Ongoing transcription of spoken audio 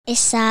A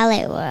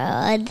Solid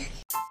World.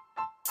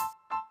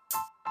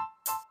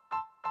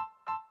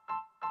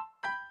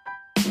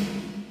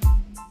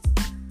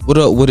 What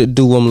up, what it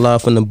do? I'm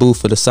live from the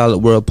booth for the Solid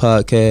World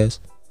podcast.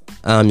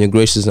 I'm your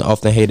gracious and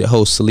often hated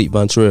host, Salif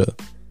Vontrell.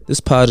 This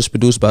pod is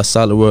produced by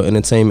Solid World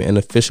Entertainment and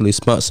officially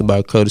sponsored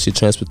by Courtesy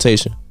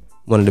Transportation,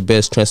 one of the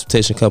best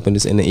transportation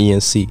companies in the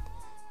ENC.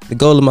 The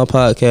goal of my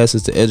podcast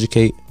is to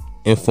educate,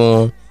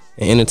 inform,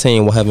 and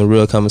entertain while having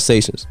real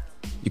conversations.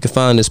 You can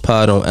find this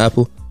pod on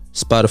Apple,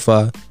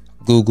 Spotify,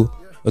 Google,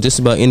 or just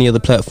about any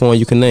other platform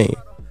you can name.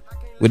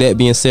 With that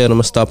being said, I'm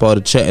going to stop all the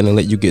chatting and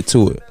let you get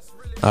to it.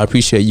 I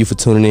appreciate you for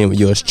tuning in with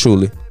yours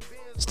truly.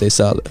 Stay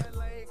solid.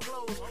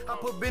 I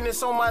put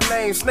business on my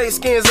name, snake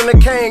skins in the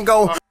cane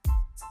go.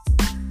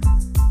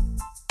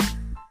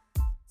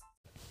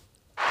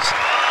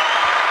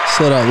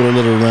 Set out with a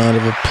little round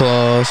of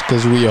applause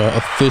because we are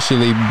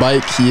officially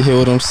bike. You hear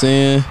what I'm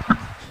saying?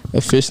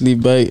 Officially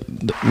bike.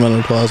 The round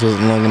of applause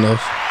wasn't long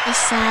enough. A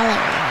Solid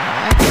World.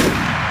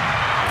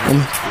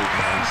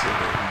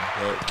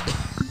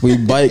 We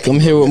bike.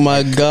 I'm here with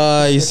my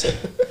guys.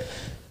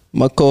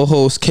 My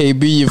co-host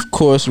KB, of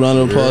course. Round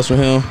of applause for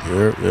him.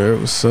 Yeah,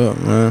 what's up,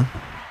 man?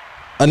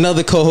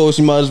 Another co-host,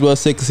 you might as well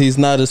say, because he's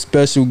not a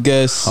special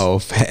guest. Oh,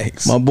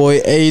 facts. My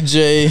boy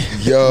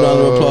AJ. Yo. Round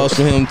of applause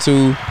for him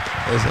too.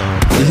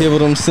 You hear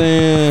what I'm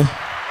saying?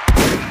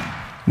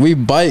 We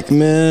bike,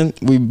 man.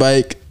 We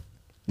bike.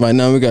 Right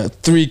now we got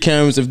 3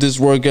 cameras. If this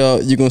work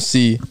out, you're going to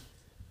see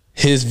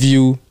his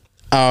view,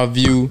 our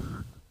view,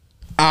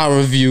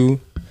 our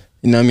view.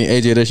 You know what I mean?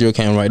 AJ, that's your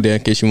camera right there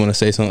in case you want to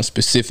say something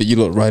specific. You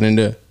look right in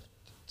there.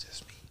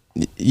 Just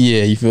me.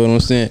 Yeah, you feel what I'm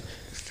saying?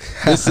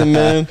 Listen,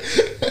 man.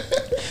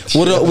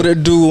 What up, what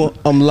it do?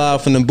 I'm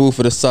live from the booth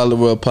for the Solid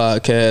World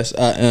podcast.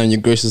 I am your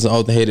gracious and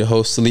often hated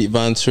host, Salif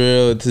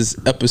Vontrell. This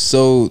is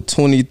episode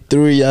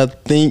 23, I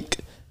think.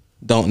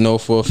 Don't know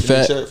for a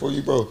fact. Check for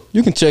you, bro.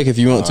 You can check if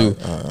you want to.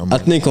 I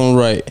think I'm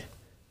right.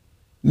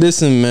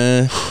 Listen,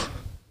 man.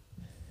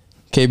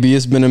 KB,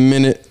 it's been a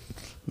minute.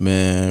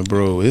 Man,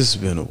 bro, it's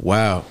been a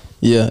while.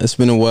 Yeah, it's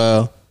been a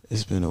while.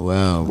 It's been a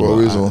while, Bro,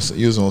 bro.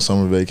 you was on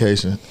summer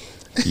vacation.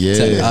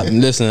 Yeah.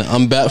 Listen,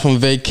 I'm back from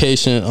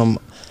vacation. I'm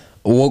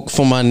woke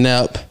from my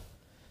nap.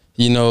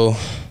 You know,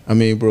 I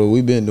mean, bro,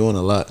 we've been doing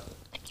a lot.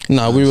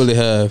 nah, we really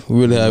have. We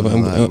really have.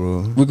 Doing a lot,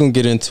 bro. We're going to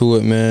get into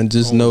it, man.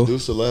 Just know.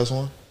 Deuce the last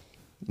one?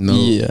 No.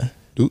 Yeah.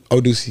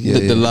 Deuce. Yeah,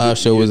 The live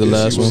show was the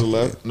last Deuce one.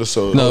 was the last?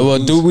 So, No,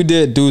 well, we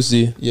did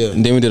Deucey. Yeah.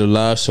 And then we did a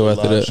live show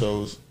after live that.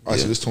 shows. All right,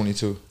 so this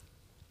 22.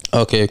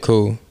 Okay,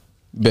 cool.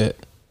 Bet.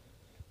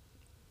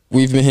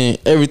 We've been hearing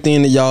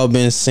everything that y'all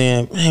been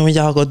saying. Man, when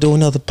y'all gonna do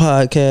another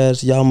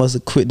podcast, y'all must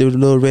have quit doing a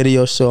little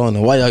radio show. I don't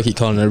know why y'all keep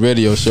calling it a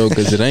radio show,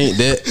 because it ain't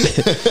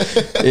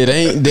that. It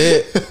ain't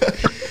that.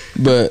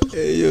 But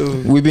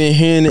we've been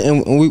hearing it,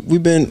 and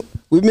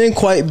we've been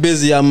quite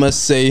busy, I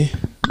must say.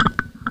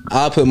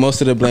 I put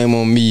most of the blame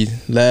on me.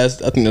 I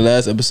think the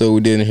last episode we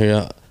did in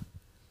here,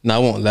 I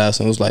won't last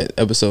one. It was like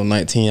episode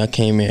 19. I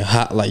came in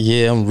hot, like,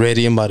 yeah, I'm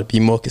ready. I'm about to be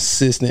more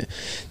consistent.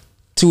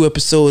 2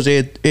 episodes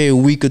every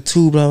week or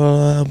 2, blah,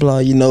 blah, blah, blah,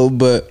 you know.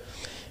 But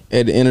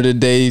at the end of the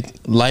day,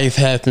 life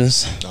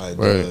happens. Nah, it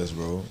Right. does,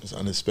 bro. It's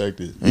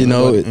unexpected. You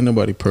know, ain't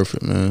nobody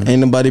perfect, man.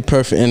 ain't nobody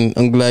perfect. And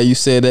I'm glad you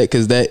said that,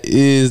 because that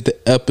is the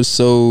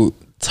episode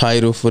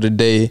title for the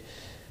day.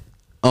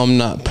 I'm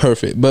not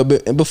perfect.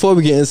 But before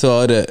we get into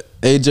all that,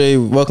 AJ,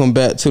 welcome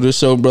back to the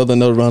show, brother.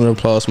 Another round of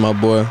applause, my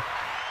boy.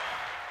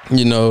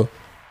 You know,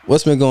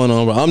 what's been going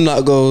on, bro?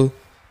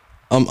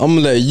 I'm gonna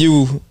let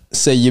you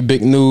say your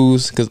big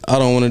news, because I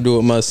don't want to do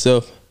it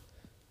myself.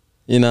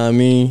 You know what I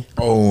mean?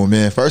 Oh,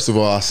 man. First of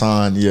all, I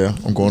signed. Yeah,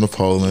 I'm going to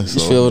Poland. You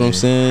feel what I'm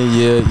saying?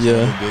 Yeah.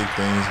 Big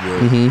things,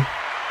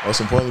 but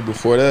most importantly,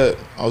 before that,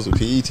 I was a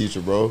PE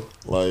teacher, bro.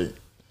 Like,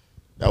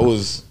 that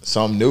was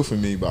something new for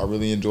me, but I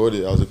really enjoyed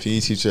it. I was a PE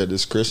teacher at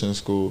this Christian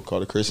school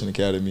called the Christian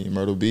Academy in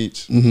Myrtle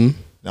Beach. And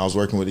I was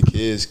working with the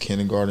kids,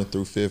 kindergarten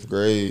through 5th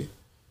grade.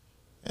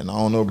 And I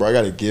don't know, bro, I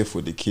got a gift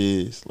with the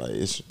kids. Like,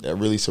 that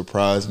really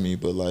surprised me.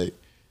 But, like,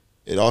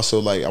 it also,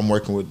 like, I'm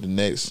working with the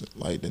next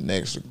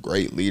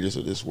great leaders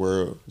of this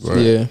world. So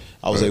Yeah.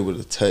 I was able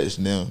to touch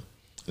them,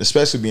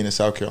 especially being in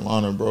South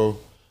Carolina, bro.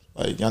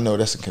 Like, I know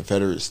that's a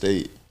Confederate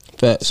state.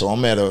 Facts. So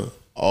I'm at a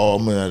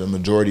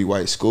majority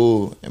white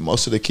school, and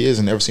most of the kids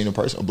have never seen a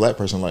black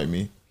person like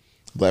me,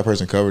 a black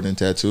person covered in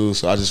tattoos.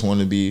 So I just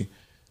want to be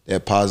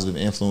that positive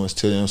influence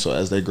to them, so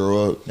as they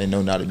grow up, they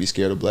know not to be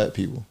scared of black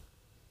people.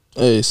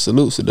 Hey,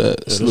 salute to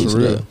that. Salute that's to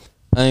real. that.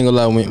 I ain't gonna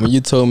lie, when you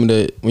told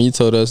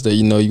us that,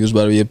 you know, you was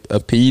about to be a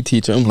PE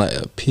teacher, I'm like,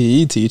 a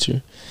PE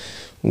teacher?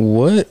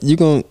 What? You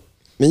gonna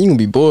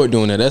be bored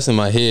doing that. That's in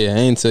my head.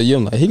 I ain't tell you,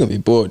 I'm like, he gonna be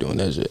bored doing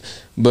that shit.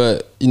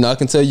 But, you know, I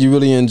can tell you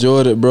really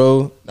enjoyed it,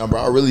 bro. Now,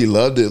 bro, I really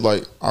loved it.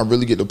 Like, I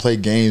really get to play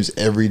games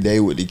every day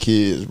with the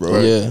kids, bro.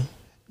 Yeah.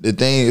 the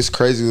thing is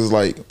crazy is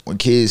like when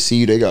kids see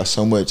you, they got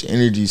so much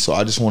energy. So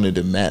I just wanted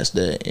to match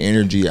that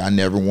energy. I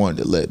never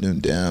wanted to let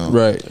them down.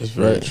 Right. It's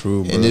very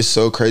true, bro. And it's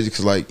so crazy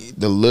because like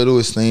the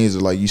littlest things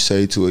that like you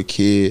say to a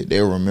kid,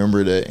 they'll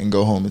remember that and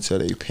go home and tell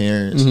their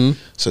parents.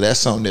 So that's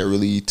something that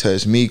really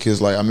touched me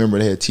because like I remember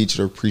they had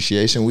Teacher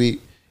Appreciation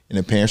Week and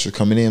the parents were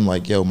coming in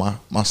like, yo, my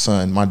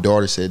son, my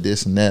daughter said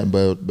this and that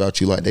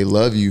about you, like they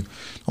love you.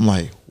 I'm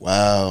like,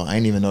 wow, I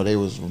didn't even know they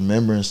was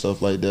remembering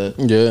stuff like that.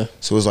 Yeah.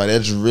 So it's like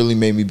that just really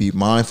made me be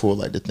mindful of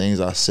like the things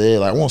I said.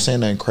 Like I won't say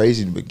nothing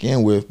crazy to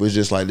begin with, but it's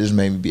just like this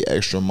made me be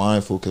extra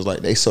mindful because like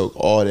they soak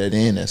all that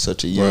in at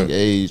such a young Right.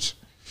 age.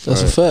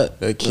 That's a fact.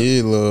 That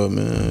kid love,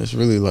 man, it's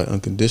really like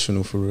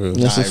unconditional for real.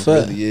 That's a It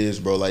fact. really is,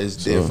 bro. Like it's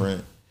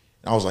different.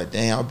 And I was like,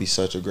 dang, I'll be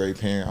such a great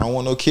parent. I don't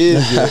want no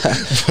kids yet.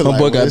 But, My like,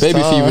 boy when got it's baby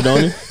time- fever,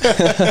 don't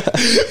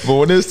he? But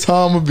when it's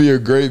time, I'll be a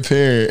great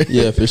parent.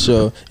 Yeah, for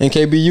sure. And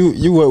KB,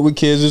 you work with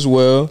kids as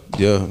well.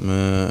 Yeah,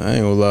 man, I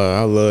ain't gonna lie,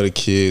 I love the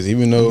kids,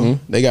 even though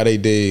they got their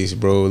days,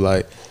 bro.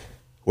 Like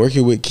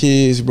working with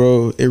kids,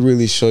 bro, it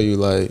really show you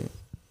like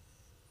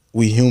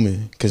we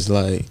human, cause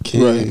like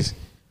kids,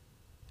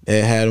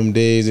 they had them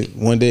days.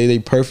 One day they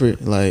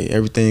perfect, like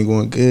everything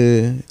going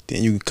good.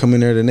 Then you come in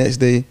there the next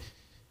day,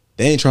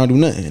 they ain't trying to do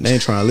nothing. They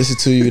ain't trying to listen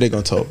to you. They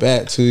gonna talk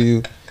back to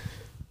you.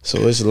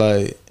 So it's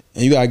like,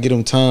 and you gotta get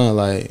them time,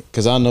 like,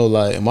 cause I know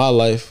like in my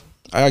life,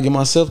 I gotta give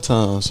myself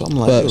time. So I'm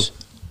like, yo, Facts.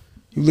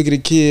 you look at the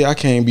kid, I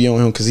can't be on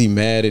him because he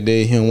mad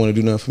today. He don't want to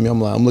do nothing for me.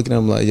 I'm looking at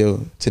him like,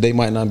 yo, today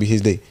might not be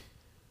his day.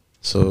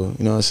 So,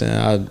 you know what I'm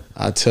saying?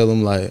 I tell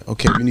him like,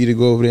 okay, you need to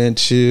go over there and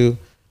chill.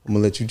 I'm gonna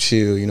let you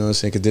chill, you know what I'm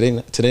saying?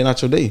 Because today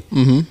not your day.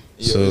 Yo,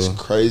 So- it's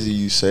crazy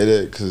you say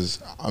that because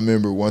I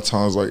remember one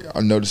time I was like,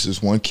 I noticed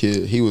this one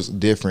kid, he was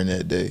different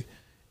that day.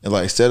 And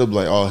like, instead of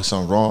like, oh,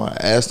 something wrong, I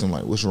asked him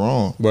like, what's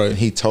wrong? Right. And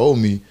he told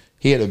me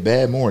he had a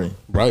bad morning.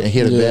 Right. And he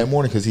had a Yeah. bad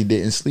morning because he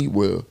didn't sleep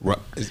well. Right.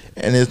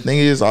 And the thing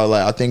is,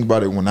 I think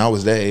about it when I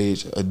was that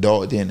age,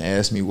 adult didn't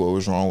ask me what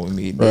was wrong with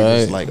me. They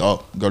was Right. like,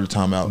 oh, go to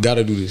timeout.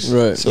 Gotta do this.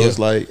 Right. So it's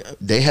like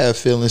they have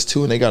feelings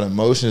too, and they got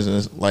emotions, and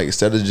it's like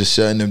instead of just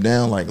shutting them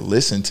down, like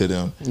listen to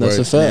them. That's Right. a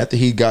And fact. after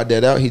he got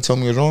that out, he told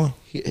me it was wrong.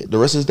 The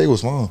rest of his day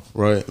was fine.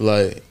 Right.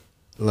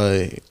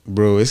 Like,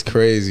 bro, it's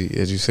crazy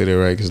as you say that,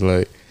 right? Because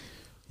like,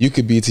 you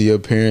could be to your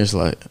parents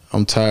like,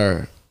 I'm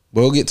tired.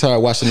 But we'll get tired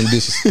washing them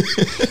dishes.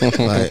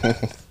 like,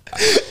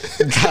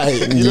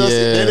 You know,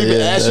 they didn't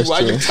even ask you that's why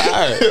true. you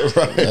tired.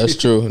 Right. That's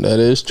true. That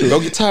is true.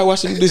 don't get tired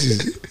washing them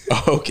dishes.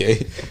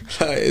 Okay.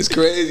 Like, it's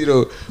crazy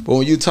though. But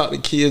when you talk to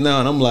kids now,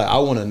 and I'm like, I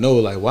want to know,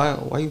 like,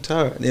 why you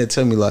tired? And they'll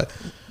tell me like,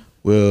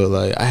 well,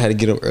 like, I had to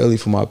get up early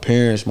for my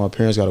parents. My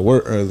parents got to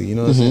work early. You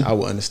know what I'm saying? I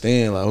would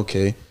understand, like,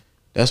 okay,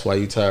 that's why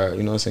you tired.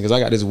 You know what I'm saying? Because I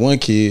got this one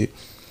kid,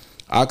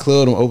 our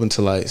club don't open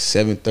till like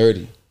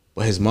 7:30,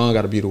 but his mom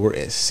got to be to work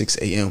at 6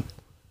 a.m.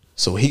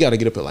 So he got to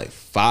get up at like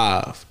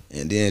 5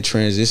 and then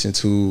transition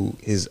to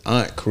his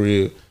aunt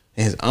crib,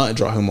 and his aunt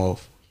drop him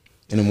off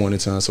in the morning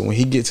time. So when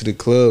he get to the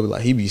club,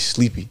 like, he be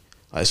sleepy.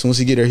 Like, as soon as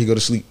he get there, he go to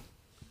sleep.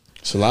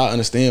 So I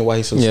understand why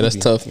he's so sleepy. Yeah, that's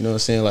tough. You know what I'm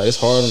saying? Like, it's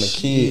hard on the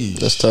kid.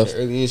 That's tough. At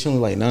early age, he only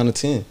like 9 or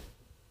 10.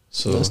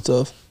 So That's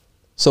tough.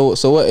 So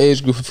what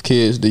age group of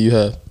kids do you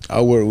have?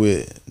 I work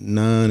with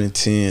 9 and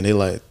 10. They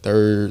like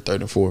third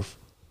and fourth.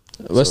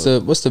 What's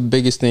the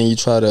biggest thing you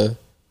try to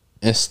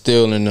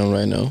instill in them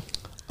right now?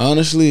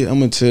 Honestly, I'm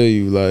gonna tell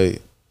you,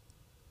 like,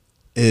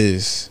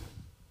 is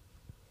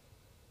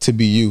to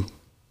be you,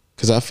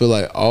 cause I feel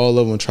like all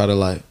of them try to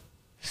like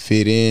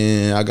fit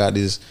in. I got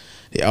this.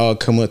 They all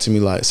come up to me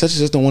like, such and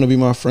such don't want to be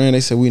my friend.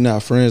 They said we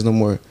not friends no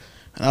more.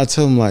 And I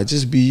tell them like,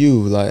 just be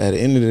you. Like, at the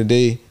end of the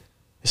day,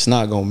 it's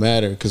not gonna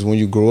matter, cause when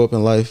you grow up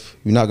in life,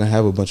 you're not gonna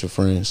have a bunch of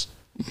friends.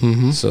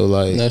 So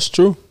like, That's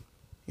true.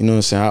 you know what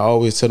I'm saying? I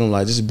always tell them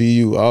like, just be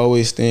you. I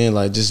always stand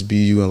like, just be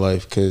you in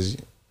life, cause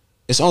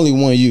it's only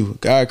one you.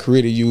 God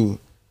created you,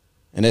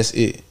 and that's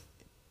it.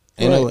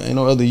 Ain't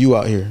no other you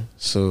out here.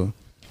 So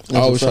That's I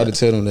a always try to fact.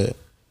 tell them that.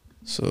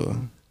 So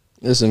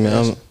Listen,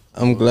 man,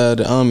 I'm glad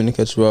that I'm gonna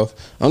cut you off.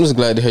 I'm just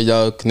glad to hear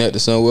y'all connected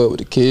somewhat with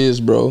the kids,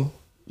 bro.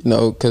 You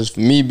know, because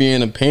for me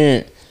being a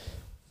parent,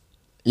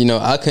 you know,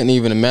 I couldn't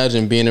even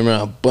imagine being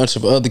around a bunch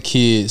of other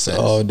kids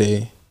all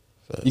day.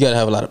 You gotta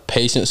have a lot of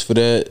patience for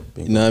that.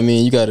 You know what I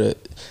mean?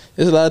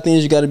 There's a lot of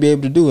things you gotta be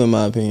able to do, in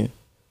my opinion.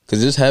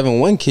 Cause just having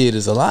one kid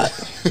is a lot.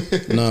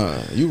 nah,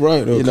 you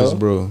right though, You cause know?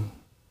 bro,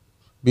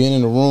 being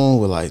in a room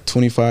with like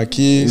 25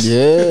 kids,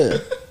 Yeah.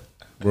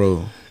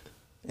 bro,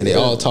 and they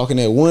all talking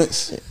at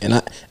once.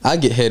 And I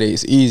get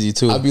headaches easy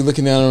too. I be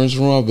looking down in this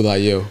room, I be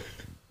like, yo,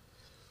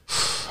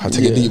 I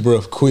take a Yeah. deep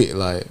breath, quick,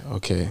 like,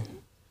 okay,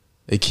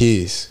 they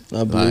kids.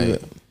 I believe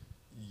Like, it.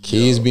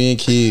 Kids being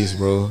kids,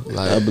 bro.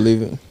 Like, I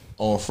believe it.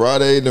 On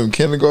Friday, them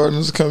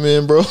kindergartners come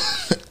in, bro.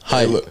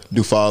 Hype. Look,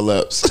 do 5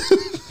 laps.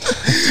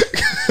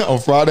 On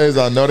Fridays,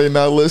 I know they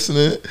not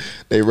listening.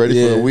 They ready for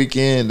Yeah. the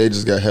weekend. They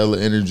just got hella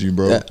energy,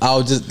 bro.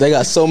 They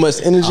got so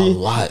much energy. A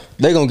lot.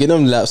 They gonna get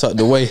them laps out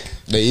the way.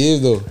 They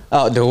is though.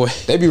 Out the way.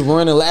 They be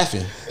running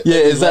laughing. Yeah,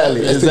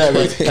 exactly.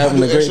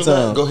 Having a great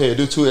time. Go ahead,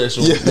 do 2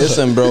 extra ones.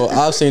 Listen, bro,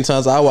 I've seen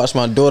times I watch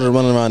my daughter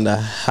running around the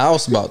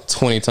house about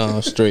 20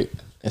 times straight,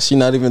 and she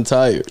not even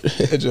tired.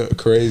 That's just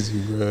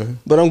crazy, bro.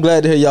 But I'm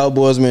glad to hear y'all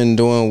boys been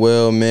doing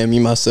well, man. Me,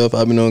 myself,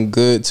 I've been doing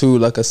good, too.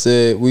 Like I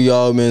said, we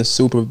all been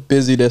super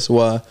busy. That's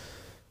why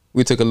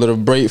we took a little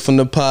break from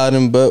the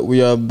podding, but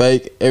we are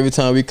back. Every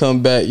time we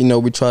come back, you know,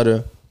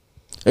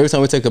 every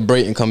time we take a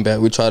break and come back,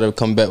 we try to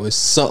come back with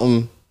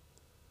something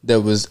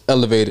that was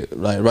elevated.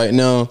 Like right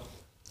now,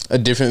 a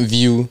different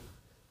view,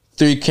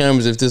 3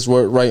 cameras. If this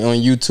worked right on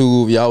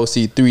YouTube, y'all will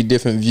see 3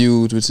 different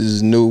views, which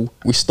is new.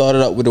 We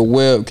started out with a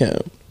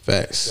webcam.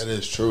 Facts. That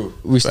is true.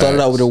 We started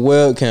out with a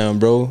webcam,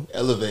 bro.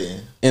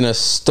 Elevating. In a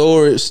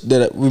storage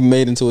that we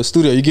made into a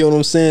studio. You get what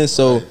I'm saying?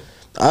 So Right.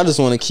 I just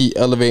want to keep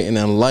elevating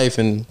in life,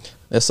 and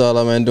that's all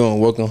I'm been doing,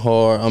 working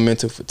hard. I'm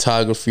into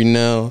photography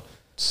now.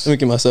 Let me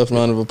give myself a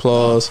round of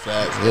applause.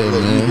 Facts. Yeah,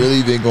 look, you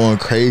really been going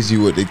crazy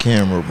with the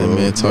camera, bro.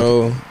 man,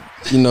 Bro,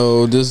 you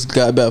know, just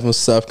got back from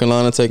South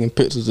Carolina taking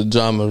pictures of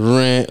John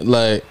Morant.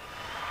 Like,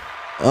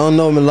 I don't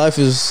know, man. Life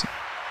is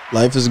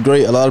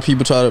great. A lot of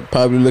people try to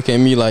probably look at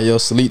me like, yo,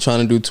 Salik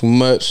trying to do too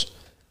much.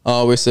 I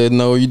always said,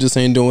 no, you just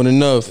ain't doing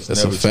enough.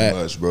 That's never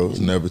too much, bro. It's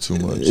never too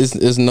much.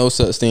 It's no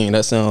such thing.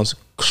 That sounds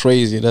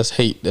crazy. That's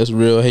hate. That's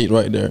real hate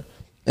right there.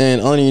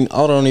 And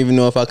I don't even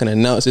know if I can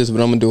announce this,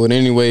 but I'm gonna do it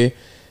anyway.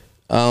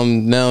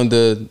 I'm now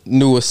the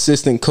new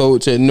assistant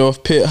coach at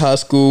North Pitt High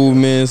School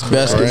men's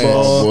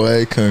basketball.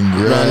 Boy,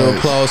 congrats. Round of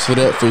applause for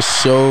that for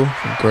sure.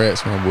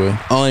 Congrats, my boy.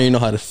 I don't even know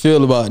how to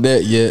feel about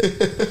that yet.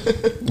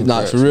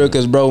 Not for real,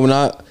 because bro, when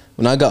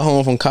I got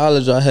home from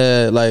college, I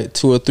had like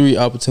 2 or 3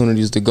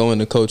 opportunities to go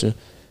into coaching.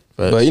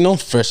 Right. But you know,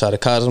 fresh out of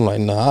college, I'm like,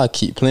 nah, I'll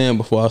keep playing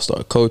before I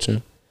start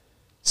coaching.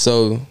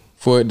 So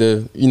for it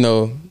to, you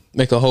know,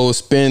 make a whole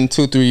spin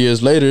 2-3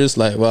 years later, it's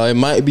like, well, it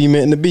might be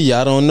meant to be.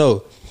 I don't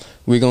know.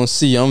 We're gonna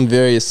see. I'm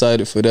very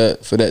excited for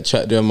that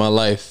chapter of my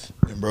life.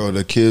 And bro,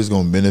 the kids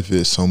gonna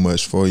benefit so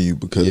much for you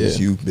because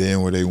you've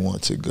been where they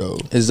want to go.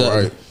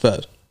 Exactly. Right.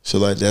 Fact. So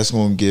like that's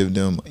gonna give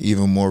them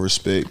even more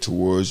respect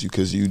towards you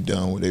because you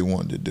done what they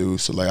wanted to do.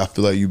 So like I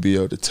feel like you be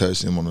able to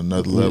touch them on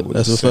another level.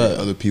 That's that a say fact.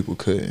 Other people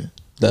couldn't.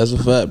 That's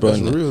a fact, bro.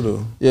 That's real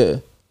though. Yeah,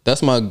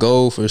 that's my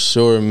goal for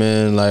sure,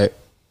 man. Like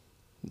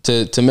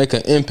to make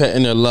an impact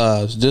in their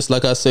lives. Just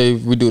like I say,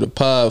 we do the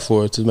pod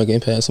for to make an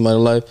impact in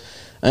somebody's life.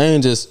 I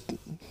ain't just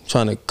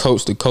trying to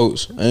coach the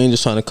coach. I ain't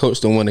just trying to coach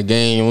to win a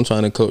game. I'm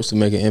trying to coach to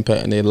make an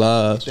impact in their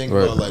lives. Think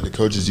about like the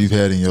coaches you've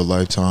had in your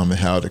lifetime and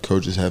how the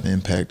coaches have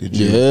impacted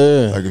you.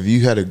 Yeah. Like if you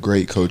had a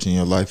great coach in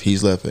your life,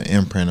 he's left an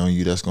imprint on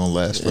you that's gonna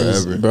last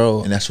forever,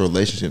 bro. And that's a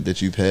relationship that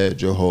you've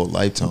had your whole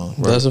lifetime.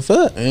 That's a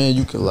fact. And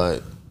you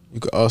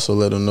could also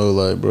let them know,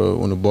 like, bro,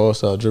 when the ball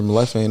start dribbling,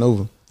 life ain't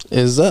over.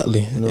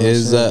 Exactly. know what I'm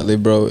Exactly,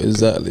 bro.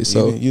 Exactly.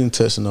 So you done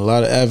touching a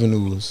lot of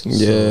avenues.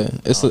 yeah,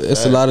 So,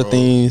 it's a lot of Bro,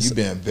 things. You've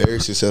been very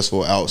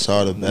successful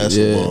outside of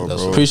basketball, Yeah,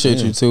 bro. appreciate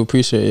you too.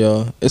 Appreciate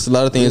y'all. It's a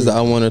lot of things that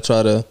I want to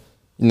try to,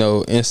 you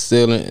know,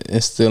 instill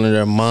in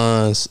their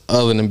minds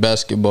other than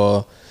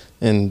basketball,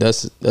 and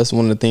that's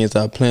one of the things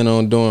that I plan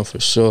on doing for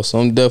sure. So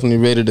I'm definitely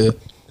ready to.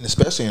 And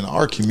especially in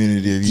our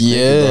community, if you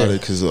think about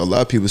it, because a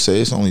lot of people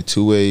say it's only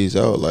 2 ways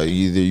out. Like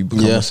either you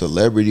become a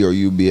celebrity or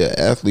you be an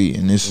athlete,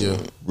 and there's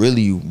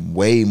really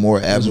way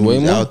more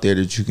avenues out there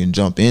that you can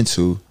jump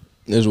into.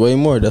 There's way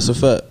more. That's a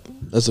fact.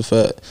 That's a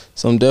fact.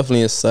 So I'm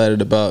definitely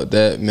excited about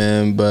that,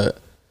 man. But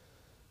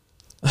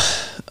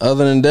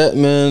other than that,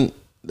 man,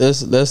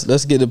 let's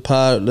get the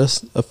pod.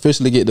 Let's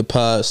officially get the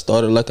pod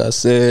started. Like I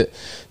said,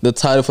 the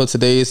title for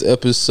today's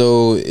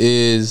episode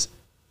is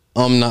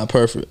 "I'm Not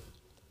Perfect."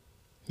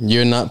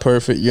 You're not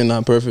perfect. You're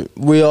not perfect.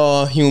 We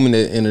all human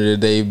at the end of the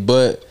day,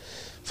 but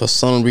for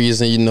some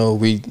reason, you know,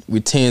 we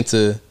tend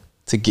to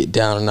get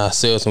down on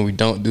ourselves when we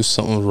don't do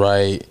something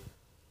right.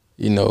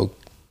 You know,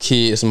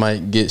 kids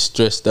might get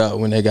stressed out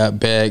when they got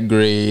bad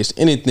grades.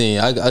 Anything.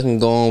 I can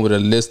go on with a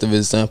list of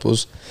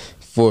examples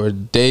for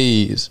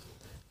days.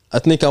 I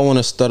think I want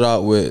to start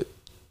out with,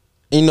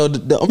 you know,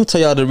 I'm gonna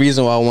tell y'all the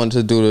reason why I wanted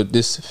to do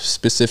this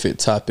specific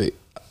topic.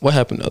 What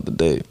happened the other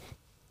day?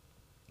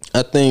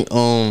 I think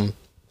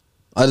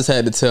I just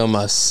had to tell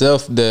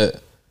myself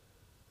that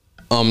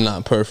I'm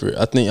not perfect.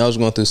 I think I was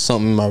going through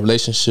something in my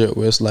relationship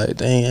where it's like,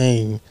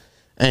 dang,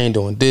 I ain't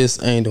doing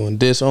this, I ain't doing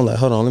this. I'm like,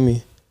 hold on,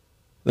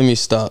 let me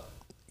stop.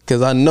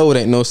 Because I know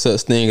there ain't no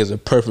such thing as a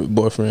perfect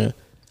boyfriend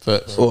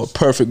or a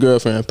perfect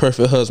girlfriend,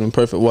 perfect husband,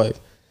 perfect wife.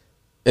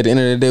 At the end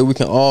of the day, we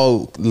can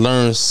all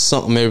learn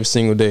something every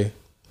single day.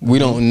 We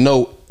don't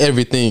know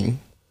everything.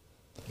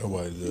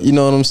 Nobody does. You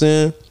know what I'm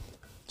saying?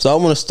 So I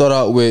want to start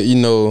out with, you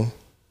know,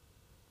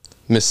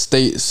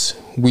 mistakes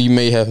we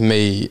may have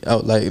made.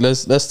 Like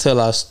let's tell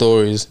our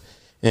stories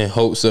in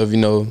hopes of, you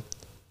know,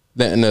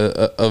 letting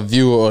a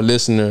viewer or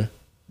listener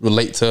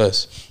relate to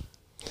us.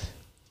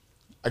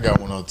 I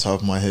got one on the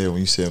top of my head when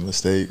you said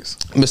mistakes.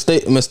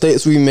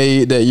 Mistakes we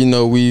made that, you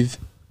know,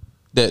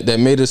 that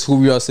made us who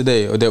we are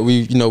today, or that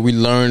we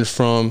learned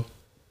from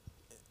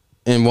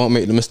and won't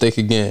make the mistake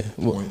again.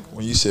 When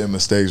you said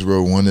mistakes,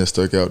 bro, one that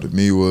stuck out to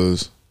me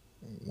was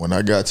when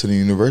I got to the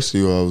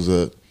university where I was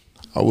at,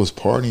 I was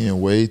partying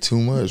way too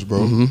much, bro.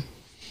 Mm-hmm.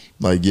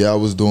 Like, yeah, I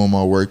was doing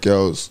my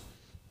workouts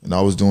and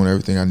I was doing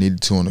everything I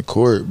needed to on the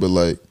court, but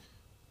like,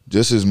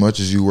 just as much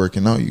as you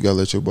working out, you gotta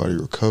let your body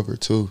recover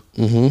too.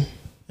 Mm-hmm.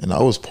 And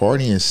I was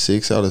partying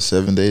 6 out of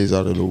 7 days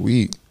out of the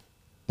week.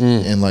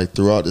 And like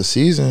throughout the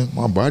season,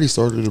 my body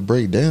started to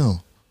break down.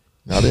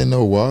 And I didn't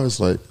know why. It's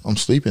like I'm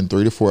sleeping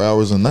 3 to 4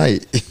 hours a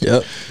night.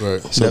 Yep.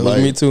 Right. So that was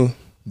like, me too.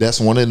 That's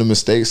one of the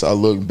mistakes I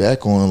look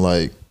back on.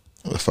 Like,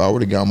 if I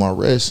would have got my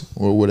rest,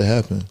 what would have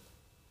happened?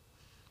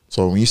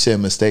 So when you said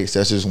mistakes,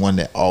 that's just one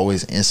that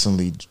always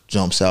instantly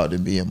jumps out to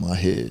be in my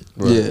head.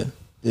 Yeah.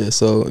 Yeah.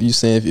 So you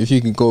saying if you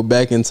can go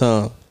back in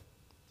time,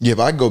 Yeah, if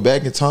I could go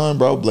back in time,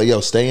 bro, I'd be like, yo,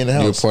 stay in the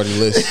Your house. party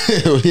list.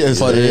 Yeah,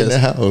 stay in the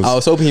house. I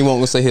was hoping he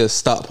won't say he'll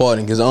stop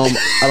partying because I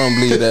don't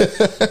believe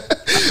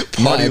that.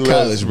 Not in list,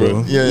 college,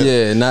 bro.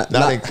 Yeah, not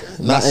in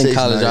 6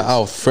 college. nights.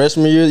 Our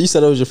freshman year. You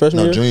said it was your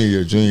freshman No,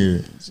 year. junior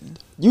year.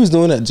 You was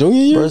doing that junior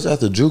year. Bro, it's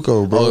after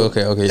JUCO, bro. Oh,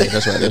 okay, yeah,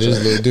 that's right. That That's is a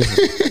right. little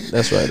different.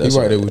 That's right. That's He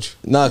right right. there with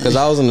you. Nah, because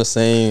I was on the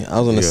same.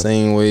 Yeah.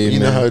 same wave. You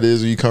man. know how it is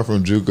when you come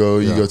from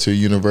JUCO, you Yeah. go to a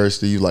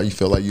university, you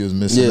feel like you was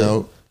missing Yeah.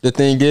 out. The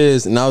thing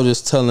is, and I was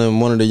just telling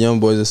one of the young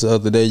boys this the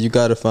other day, you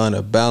got to find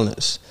a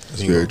balance.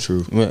 That's very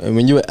true.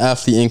 When you're an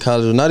athlete in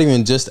college, or not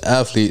even just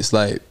athletes,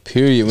 like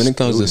period. When it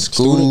comes to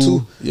school, Student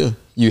too. Yeah.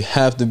 you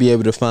have to be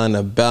able to find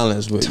a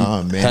balance with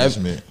Time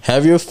management.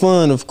 Have your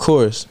fun, of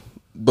course,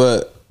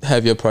 but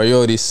have your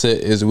priorities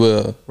set as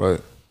well.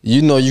 Right.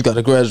 You know you got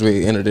to graduate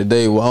at the end of the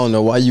day. Well, I don't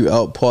know why you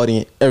out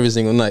partying every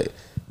single night.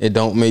 It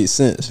don't make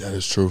sense. That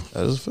is true.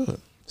 That is a fact.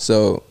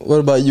 So what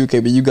about you,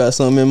 KB? You got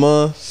something in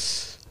mind?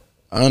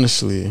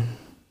 Honestly,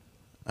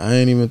 I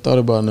ain't even thought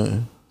about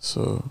nothing.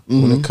 So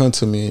when it comes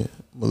to me,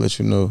 I'm gonna let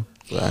you know.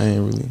 But I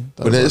ain't really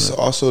thought But about it's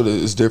nothing. also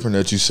it's different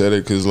that you said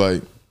it because,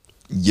 like,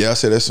 yeah, I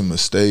said that's a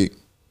mistake,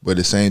 but at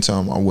the same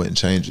time, I wouldn't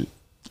change it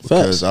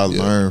because Facts. I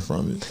learned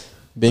from it.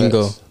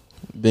 Bingo. Facts.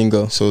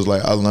 Bingo. So it's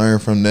like I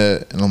learned from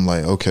that, and I'm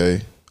like,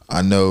 okay,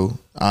 I know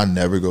I'll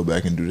never go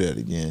back and do that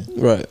again.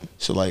 Right.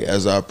 So like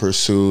as I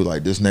pursue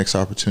like this next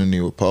opportunity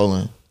with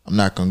Poland, I'm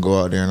not gonna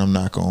go out there and I'm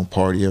not gonna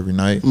party every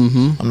night.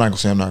 I'm not gonna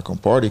say I'm not gonna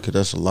party because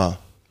that's a lie.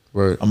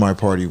 Right. I might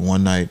party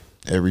one night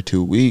every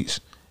 2 weeks.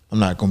 I'm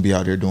not gonna be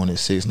out there doing it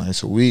 6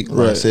 nights a week. Like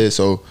I Right. said,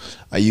 so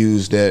I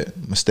use that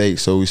mistake.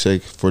 So we say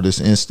for this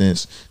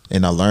instance,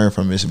 and I learn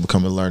from it, it's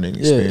become a learning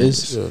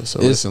experience. Yeah. So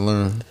It's- lesson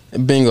learned.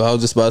 Bingo. I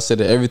was just about to say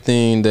that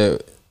everything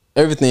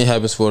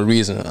happens for a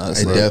reason. It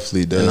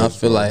definitely does. And I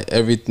feel like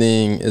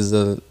everything is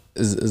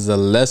a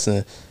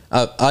lesson.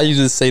 I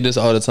usually say this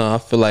all the time. I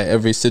feel like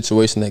every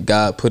situation that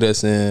God put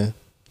us in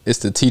is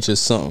to teach us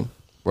something.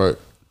 Right.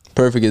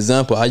 Perfect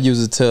example. I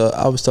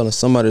was telling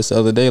somebody this the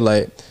other day,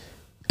 like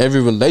every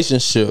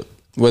relationship,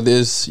 whether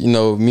it's, me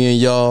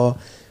and y'all,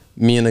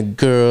 me and a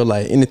girl,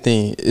 like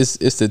anything, it's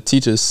to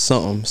teach us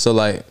something. So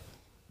like,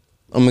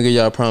 I'm gonna give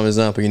y'all a prime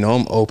example. I'm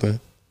an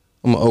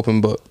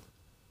open book.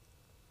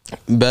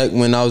 Back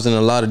when I was in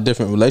a lot of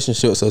different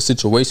relationships or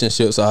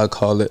situationships, I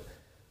call it,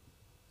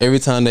 every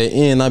time they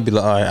end, I'd be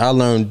like, all right, I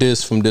learned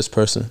this from this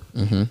person.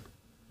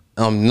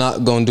 I'm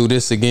not gonna do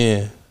this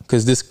again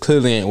because this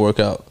clearly ain't work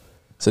out.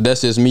 So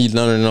that's just me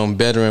learning on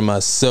bettering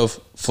myself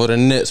for the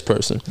next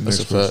person. That's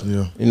a fact.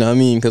 Yeah. You know what I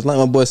mean? Because like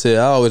my boy said,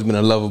 I always been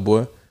a lover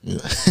boy. Yeah.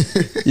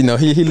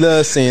 He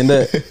loves saying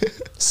that.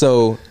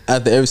 So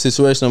after every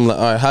situation, I'm like,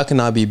 all right, how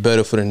can I be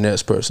better for the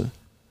next person?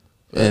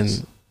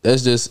 And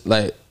that's just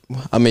like,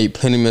 I made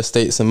plenty of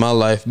mistakes in my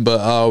life,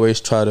 but I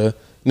always try to,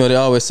 they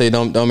always say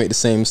don't make the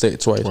same mistake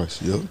twice.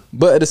 Yep.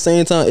 But at the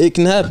same time, it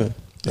can happen.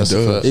 That's It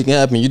a does. fact. It can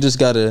happen. You just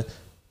gotta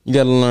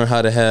learn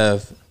how to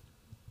have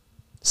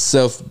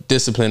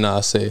self-discipline,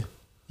 I'll say.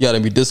 You gotta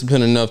be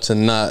disciplined enough to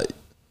not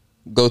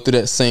go through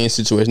that same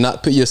situation,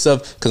 not put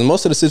yourself, because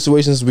most of the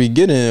situations we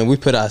get in, we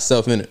put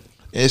ourselves in it.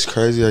 It's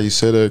crazy how you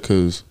say that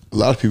because a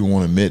lot of people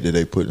won't admit that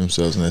they put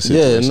themselves in that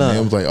Yeah, situation. nah. They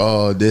was like,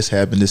 oh, this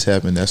happened,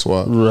 that's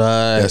why.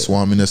 Right. That's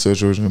why I'm in that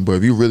situation. But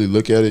if you really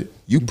look at it,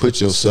 you put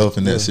yourself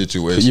in that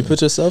situation. You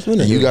put yourself in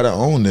it. and you gotta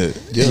own that.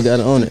 You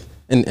gotta own it.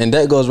 And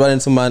that goes right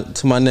into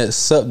my next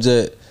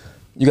subject.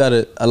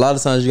 A lot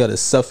of times you gotta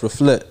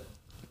self-reflect.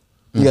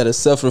 You gotta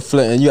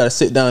self-reflect and you gotta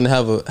sit down and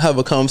have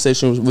a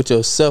conversation with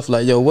yourself,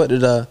 like, yo, what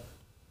did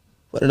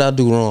I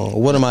do wrong?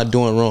 What am I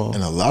doing wrong?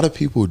 And a lot of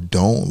people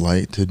don't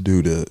like to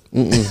do that.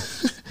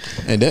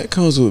 And that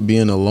comes with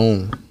being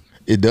alone.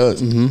 It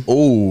does.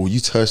 Oh, you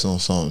touched on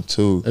something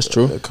too. That's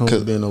true. That comes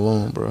with being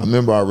alone, bro. I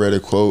remember I read a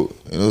quote,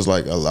 and it was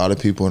like a lot of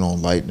people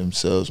don't like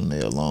themselves when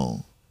they're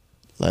alone.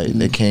 Like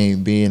they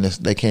can't be in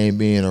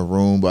a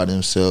room by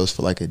themselves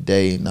for like a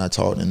day, not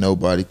talking to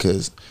nobody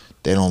because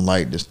they don't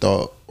like this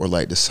thought or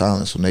like the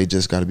silence when they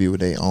just got to be with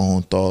their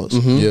own thoughts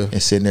Yeah.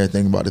 and sitting there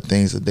thinking about the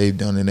things that they've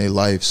done in their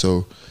life.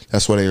 So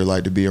that's why they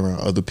like to be around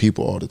other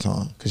people all the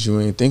time. Because you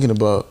ain't thinking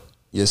about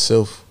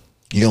yourself.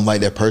 You don't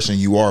like that person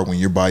you are when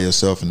you're by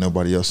yourself and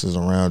nobody else is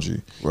around you.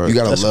 Right. You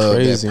gotta That's love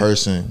crazy. that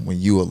person when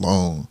you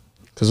alone.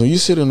 Because when you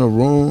sit in a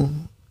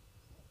room,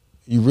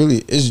 you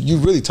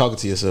really talking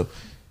to yourself.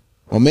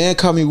 My man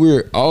called me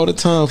weird all the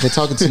time for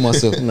talking to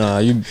myself. Nah,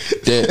 you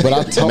dead. But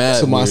I talk Mad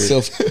to weird.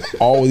 myself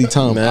all the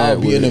time. Mad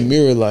I'll be in the weird.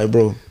 mirror like,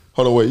 bro.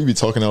 Hold on, wait. You be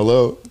talking out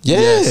loud? Yeah,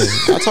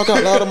 Yes. I talk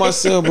out loud to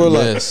myself, bro.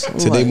 Like, Yes.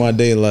 today my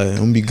day, like, I'm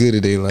gonna be good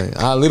today. Like,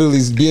 I literally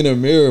be in the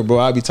mirror, bro.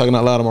 I be talking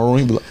out loud in my room.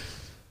 He be like,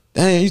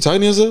 "Dang, you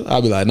talking to yourself?"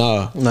 I be like,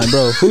 "Nah." Like,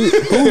 bro,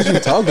 who's you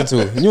talking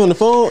to? You on the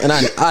phone? And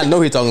I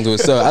know he talking to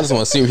himself. I just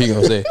want to see what he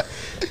gonna say.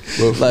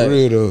 But for Like,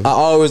 real though, I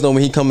always know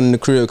when he coming in the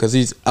crib because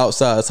he's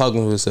outside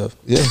talking to himself.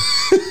 yeah,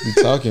 you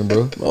talking,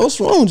 bro. What's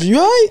wrong with you?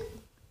 You alright?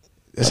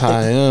 That's how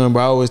I am,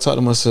 bro. I always talk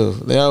to myself.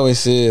 They always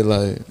said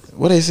like,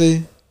 what they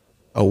say?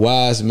 A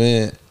wise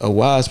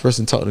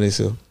person talk to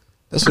themselves.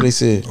 That's what they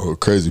said. Or a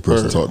crazy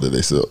person talk to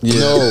themselves. Yeah.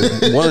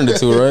 No, one of the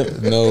two,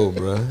 right? No,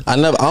 bro. I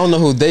don't know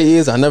who they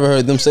is. I never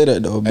heard them say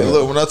that though. But Hey,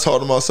 look, when I talk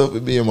to myself,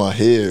 it be in my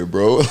head,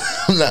 bro.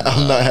 I'm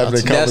not having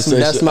a conversation.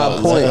 that's my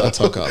out point. loud. I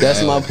talk out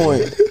That's loud. my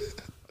point.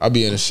 I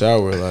be in the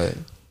shower like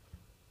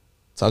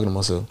talking to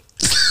myself.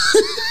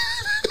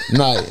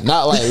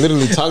 not like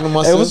literally talking to Hey,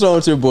 myself. what's wrong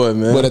with your boy,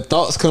 man? But the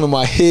thoughts come to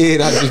my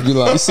head. I just be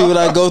like, You see what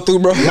I go through,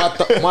 bro?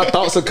 my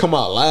thoughts will come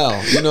out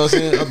loud. You know what I'm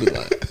saying? I'll be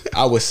like,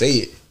 I would say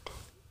it.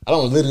 I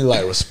don't literally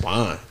like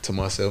respond to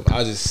myself.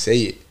 I just say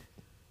it.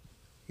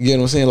 You get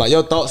what I'm saying? Like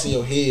your thoughts in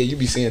your head, you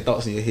be saying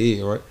thoughts in your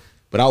head, right?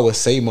 But I would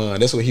say mine.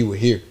 That's what he would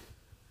hear.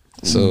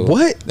 So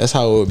What? That's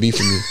how it would be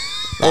for me.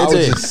 I would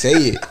AJ. just say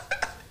it.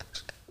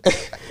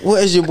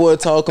 What is your boy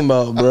talking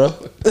about, bro?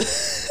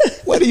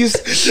 What do you?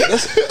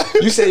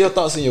 You say your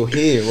thoughts in your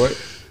head,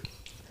 right?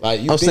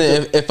 Like you. I'm think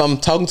saying if I'm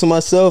talking to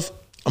myself,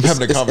 I'm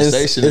having a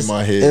conversation in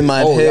my head. In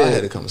my oh, y'all had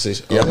a head.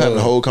 conversation. Yeah, I'm having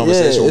a whole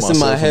conversation Yeah, with it's in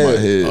myself my in my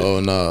head. head. Oh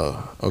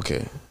no.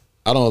 Okay.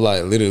 I don't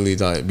like literally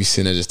like be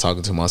sitting there just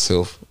talking to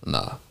myself.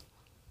 Nah,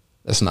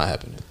 that's not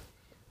happening.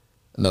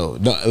 No,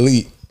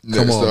 elite.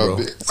 Come Next on, bro.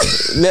 topic.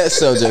 Next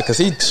subject, cause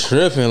he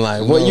tripping.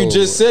 Like what you No.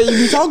 just said, you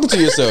be talking to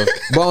yourself.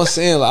 But I'm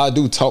saying like I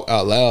do talk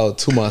out loud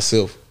to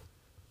myself,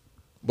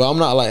 but I'm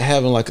not like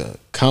having like a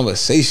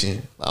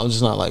conversation. I'm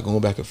just not like going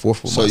back and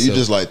forth with So myself. you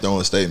just like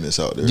throwing statements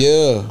out there?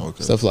 yeah,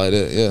 Okay. stuff like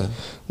that. Yeah,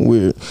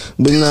 Weird,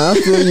 but nah, I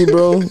feel you,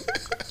 bro.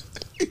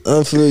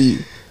 I feel you.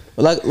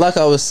 Like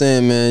I was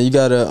saying, man, you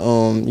gotta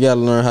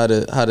learn how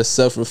to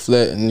self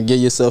reflect and give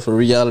yourself a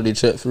reality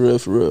check for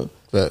real.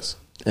 that's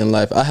In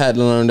life, I had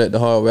to learn that the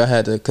hard way. I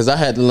had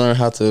to learn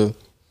how to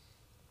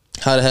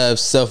have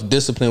self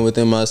discipline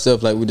within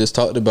myself, like we just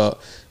talked about.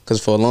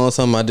 Because for a long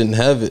time, I didn't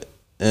have it,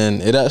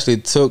 and it actually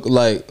took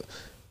like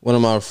one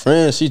of my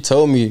friends. She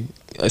told me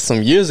like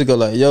some years ago,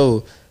 like,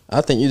 "Yo, I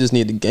think you just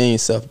need to gain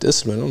self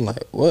discipline." I'm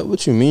like, "What?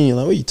 What you mean?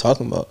 Like, what are you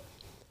talking about?"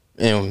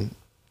 And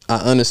I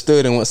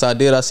understood, and once I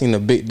did, I seen a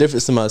big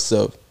difference in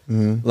myself.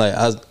 Like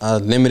I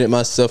limited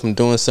myself from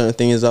doing certain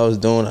things I was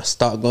doing. I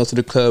stopped going to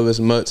the club as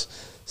much.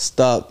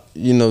 Stop,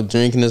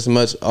 drinking as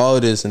much, all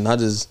this, and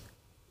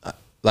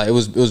it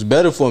was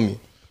better for me.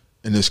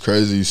 And it's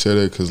crazy you said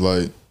that because,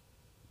 like,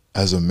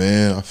 as a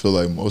man, I feel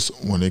like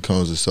when it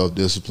comes to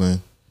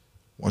self-discipline,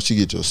 once you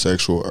get your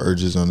sexual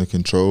urges under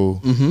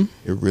control, you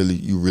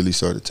really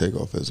start to take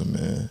off as a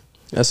man.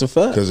 That's a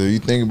fact. Because if you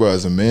think about it,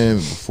 as a man,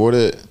 before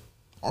that,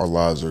 our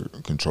lives are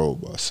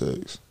controlled by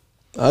sex.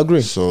 I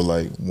agree. So,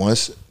 like,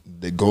 once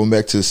they going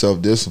back to the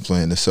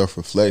self-discipline, the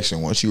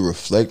self-reflection, once you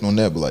reflect on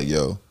that, be like,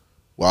 yo,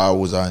 why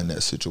was I in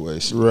that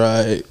situation?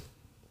 Right.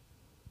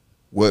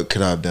 What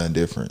could I have done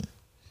different?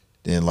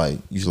 Then, like,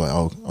 you're like,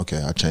 oh,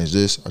 okay, I changed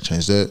this, I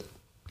changed that.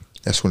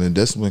 That's when the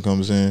discipline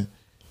comes in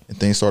and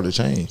things start to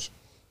change.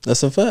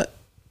 That's a fact.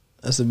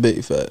 That's a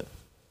big fact.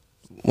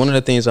 One of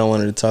the things I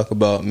wanted to talk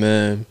about,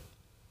 man,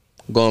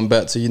 going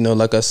back to,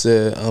 like I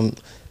said,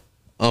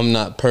 I'm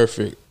not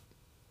perfect.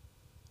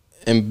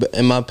 In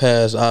my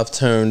past, I've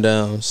turned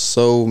down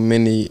so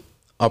many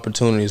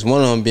opportunities.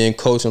 One of them being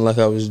coaching, like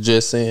I was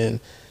just saying,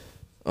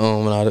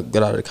 when I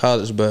got out of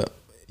college. But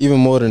even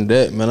more than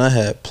that, man, I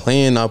had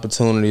playing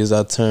opportunities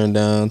I turned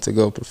down to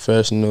go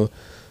professional,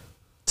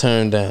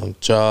 turned down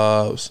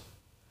jobs,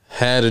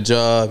 had a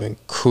job and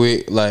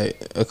quit, like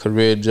a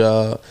career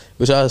job,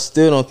 which I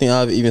still don't think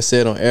I've even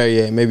said on air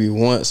yet, maybe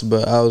once,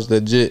 but I was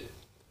legit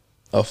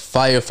a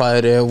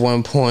firefighter at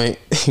one point.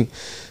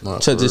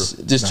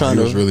 just trying He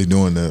to was really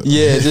doing that.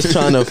 yeah, just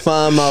trying to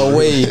find my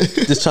way,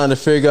 just trying to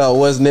figure out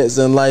what's next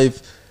in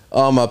life.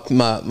 All my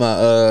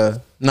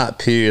not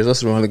peers,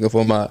 that's what I'm looking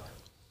for, my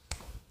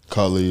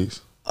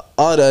Colleagues.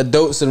 all the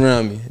adults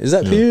around me. Is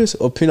that peers?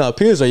 Or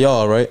peers are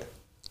y'all, right?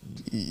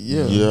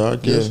 Yeah, I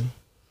guess. Yeah.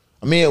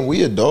 I mean,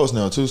 we adults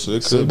now, too, so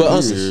it could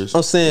But be years.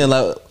 I'm saying,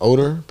 like,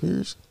 older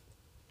peers.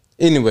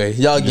 anyway,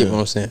 y'all get what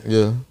I'm saying.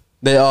 Yeah,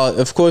 They are,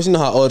 of course, you know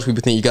how older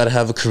people think you got to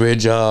have a career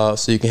job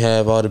so you can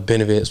have all the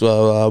benefits, blah,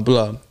 blah,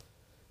 blah.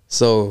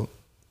 So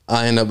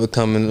I ended up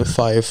becoming a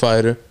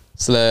firefighter /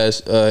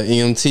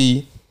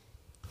 EMT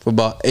for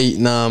about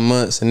 8-9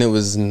 months, and it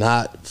was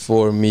not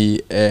for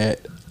me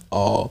at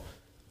all.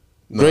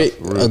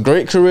 A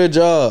great career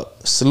job.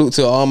 Salute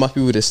to all my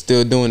people that's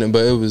still doing it,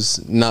 but it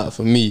was not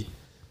for me.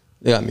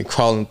 They got me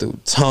crawling through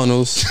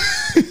tunnels.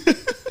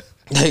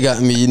 They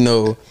got me,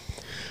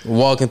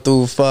 walking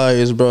through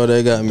fires, bro.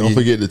 They got me. Don't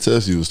forget the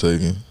test you was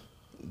taking.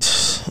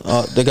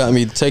 They got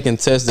me taking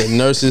tests that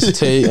nurses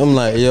take. I'm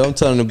like, yo, I'm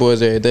telling the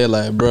boys every day,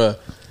 like, bruh,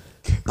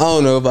 I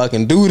don't know if I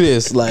can do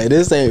this. Like,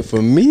 this ain't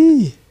for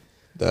me.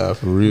 Nah,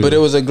 for real. But it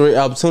was a great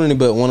opportunity,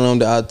 but one of them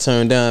that I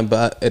turned down.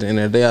 But at the end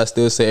of the day, I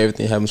still say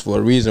everything happens for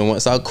a reason.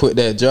 Once I quit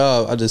that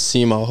job, I just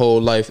see my whole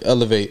life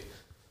elevate.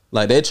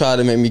 Like, they tried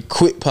to make me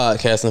quit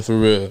podcasting for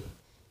real.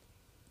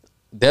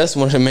 That's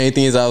one of the main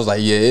things I was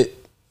like, yeah,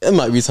 it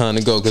might be time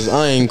to go, because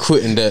I ain't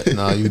quitting that.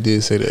 Nah, you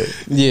did say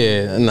that.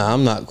 Yeah, nah,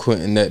 I'm not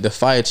quitting that. The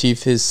fire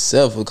chief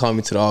himself would call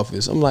me to the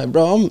office. I'm like,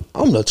 bro,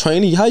 I'm the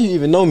trainee. How you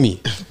even know me?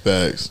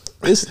 Facts.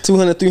 It's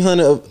 200,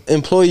 300 of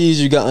employees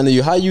you got under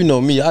you. How you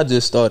know me? I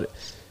just started.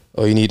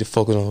 Oh, you need to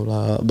focus on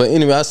blah. But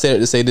anyway, I said it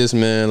to say this,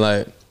 man.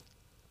 Like,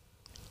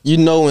 you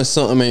know when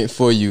something ain't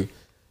for you.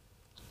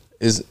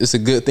 It's a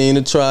good thing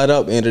to try it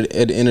up. And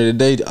at the end of the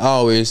day, I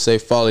always say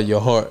follow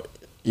your heart.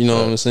 You know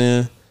what I'm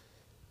saying?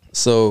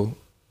 So,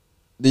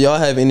 do y'all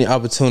have any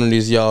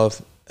opportunities y'all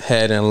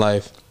had in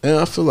life? And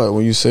I feel like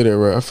when you say that,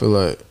 right, I feel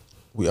like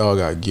we all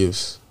got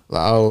gifts.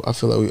 Like I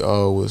feel like we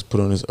all was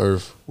put on this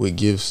earth with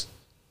gifts.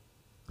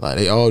 Like,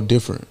 they all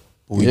different.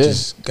 But we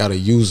just gotta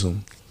use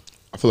them.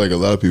 I feel like a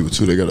lot of people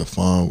too, they gotta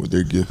find what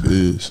their gift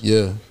is.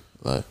 Yeah,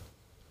 like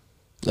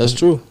that's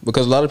true,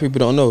 because a lot of people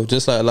don't know.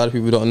 Just like a lot of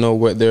people don't know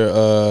what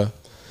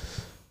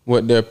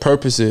their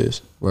purpose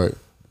is. Right.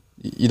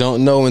 You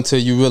don't know until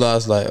you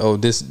realize, like, oh,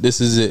 this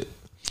is it.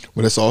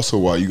 But that's also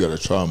why you gotta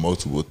try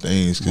multiple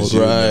things, because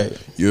Right.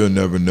 you'll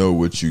never know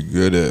what you're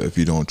good at if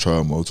you don't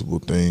try multiple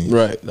things.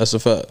 Right, that's a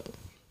fact.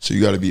 So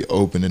you got to be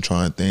open and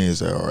trying things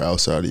that are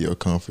outside of your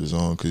comfort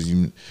zone, because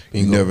you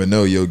never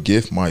know, your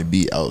gift might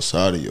be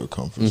outside of your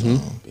comfort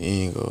zone.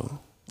 Bingo.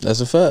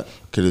 That's a fact.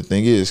 Because the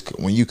thing is,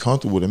 when you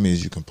comfortable, that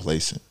means you're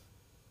complacent.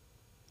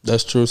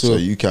 That's true too. So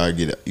you got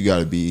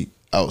to be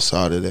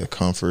outside of that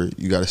comfort.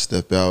 You got to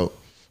step out.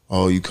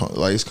 Oh,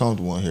 like, it's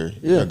comfortable in here.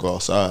 You got to go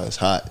outside. It's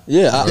hot.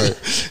 Yeah, I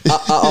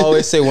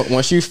always say,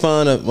 once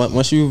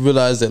you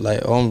realize that,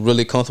 like, oh, I'm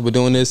really comfortable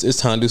doing this, it's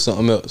time to do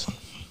something else.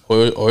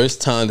 Or it's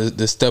time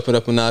to step it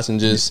up a notch and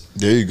just...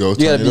 There you go.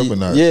 Turn it up a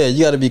notch. Yeah,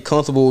 you got to be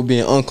comfortable with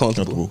being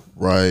uncomfortable.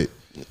 Right.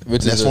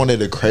 That's one of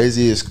the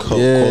craziest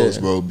quotes,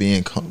 bro.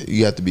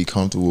 You have to be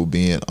comfortable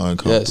being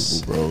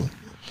uncomfortable, bro. And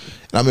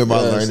I remember I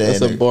learned that.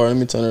 That's a bar. Let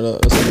me turn it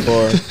up. That's a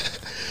bar.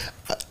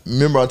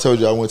 Remember I told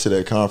you I went to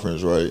that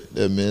conference, right?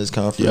 That men's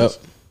conference.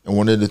 Yep. And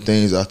one of the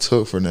things I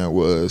took from that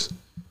was,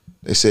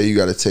 they say you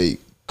got to take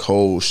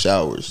cold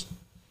showers.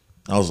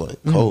 I was like,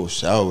 cold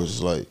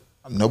showers? Like,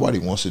 nobody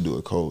wants to do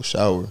a cold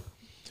shower.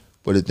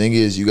 But the thing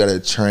is, you got to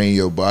train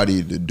your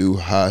body to do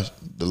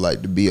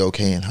to be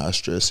okay in high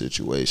stress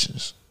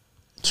situations.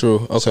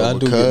 True. Okay, So I do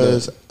get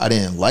because that. I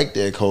didn't like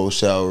that cold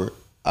shower,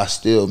 I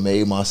still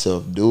made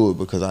myself do it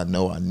because I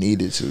know I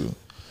needed to.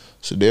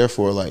 So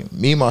therefore, like,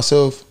 me,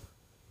 myself,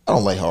 I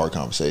don't like hard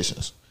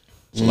conversations.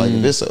 So like,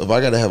 if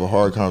I got to have a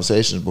hard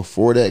conversation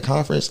before that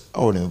conference,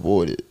 I would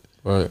avoid it.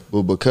 Right.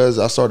 But because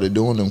I started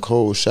doing them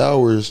cold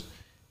showers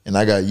and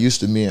I got used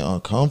to being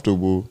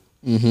uncomfortable,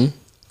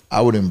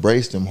 I would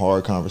embrace them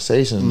hard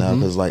conversations now,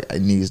 because, like,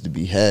 it needs to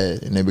be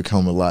had, and they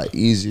become a lot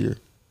easier.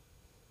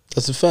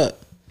 That's a fact.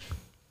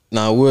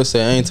 Now, I will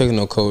say, I ain't taking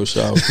no cold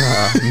shower.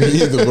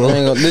 Me either,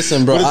 bro.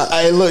 Listen, bro.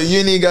 Hey, look, you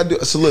ain't even got to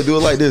do. So look, do it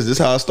like this. This is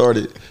how I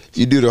started.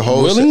 You do the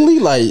whole willingly?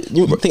 Like,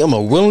 you think I'm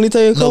going to willingly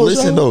take a No, cold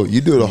listen shower? though.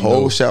 You do the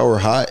whole shower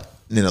hot,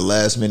 and then the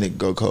last minute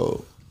go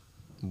cold.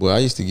 Boy, I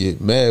used to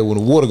get mad when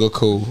the water go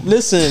cold.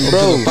 Listen,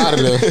 bro. Out of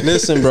there.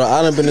 Listen, bro.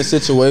 I done been in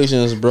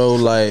situations, bro,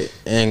 like,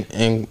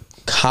 in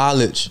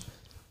college.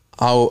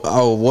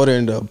 Our water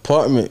in the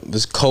apartment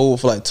was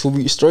cold for like 2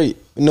 weeks straight.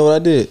 You know what I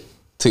did?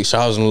 Took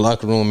showers in the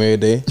locker room every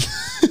day.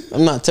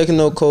 I'm not taking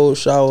no cold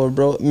shower,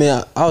 bro.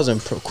 Man, I was in,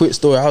 quick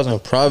story, I was in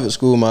private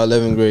school my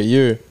 11th grade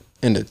year,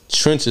 in the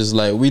trenches.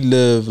 Like, we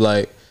live,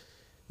 like,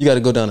 you got to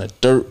go down a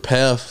dirt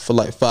path for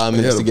like 5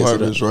 minutes to get to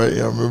the... right?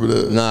 Yeah, I remember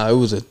that. Nah, it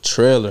was a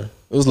trailer.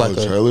 It was like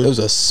a trailer? It was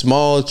a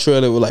small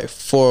trailer with like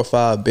 4 or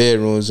 5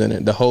 bedrooms in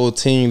it. The whole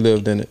team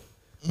lived in it.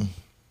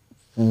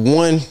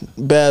 One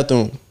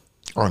bathroom.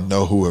 I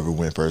know whoever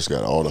went first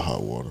got all the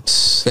hot water.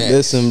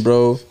 Listen,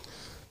 bro.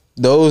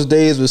 Those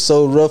days were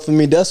so rough for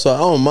me. That's why I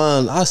don't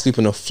mind. I sleep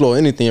on the floor,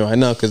 anything right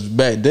now. Because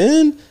back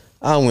then,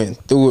 I went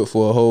through it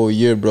for a whole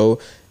year, bro.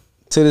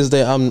 To this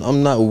day,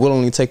 I'm not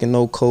willingly taking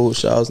no cold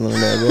showers, none of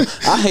that,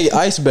 bro. I hate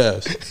ice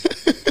baths.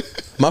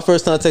 My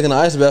first time taking an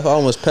ice bath, I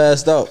almost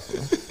passed out.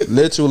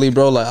 Literally,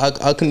 bro.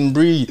 Like, I couldn't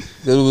breathe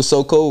because it was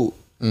so cold.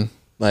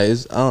 Like,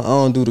 I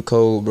don't do the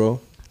cold,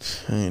 bro.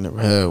 I ain't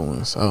never had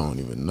one, so I don't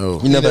even know.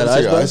 You never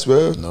had an ice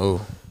bath? No.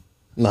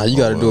 Nah, you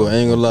gotta do it. I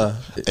ain't gonna lie.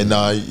 And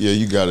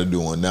you gotta do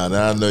one. Now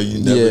I know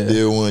you never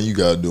did one, you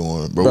gotta do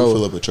one. Bro, we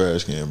fill up a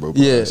trash can, bro.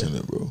 Put ice in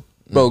it, bro.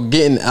 Bro,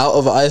 getting out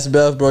of an ice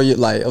bath, bro,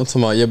 I'm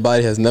talking about your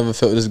body has never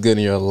felt this good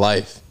in your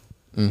life.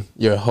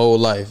 Your whole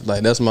life.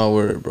 Like, that's my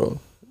word, bro.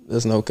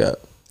 There's no cap.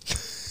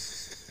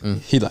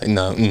 He like,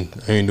 nah, I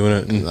ain't doing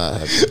it.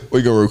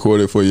 We gonna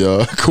record it for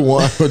y'all.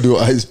 Kawan gonna do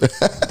an ice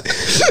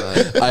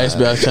bath. Ice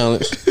bath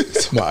challenge.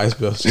 It's my ice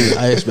bath shit.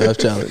 Ice bath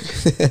challenge.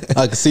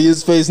 I can see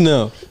his face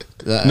now.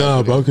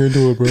 Nah, bro, I can't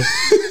do it, bro.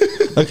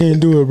 I can't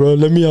do it, bro.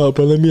 Let me out,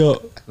 bro. Let me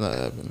out. Not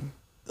happening.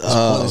 It's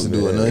pointless to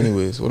do it now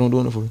anyways. What I'm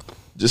doing it for?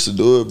 Just to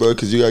do it, bro,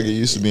 because you gotta get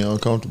used to being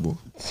uncomfortable.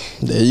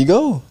 There you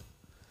go.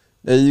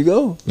 There you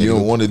go. You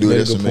don't want to do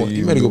it.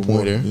 You made a good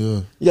point there.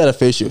 Yeah. You gotta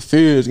face your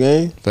fears,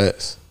 gang.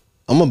 Facts.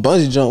 I'm a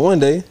bungee jump one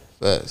day.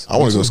 Facts. I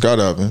want to go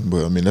skydiving,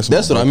 but I mean that's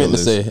what I meant to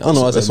say. I don't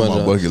know why I said that's on my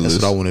bungee bucket That's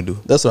list. what I want to do.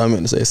 That's what I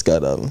meant to say.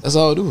 Skydiving. That's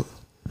all I do.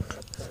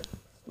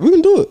 We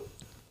can do it.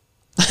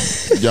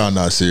 Y'all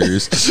not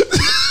serious.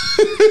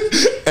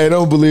 Hey,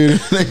 don't believe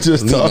it. They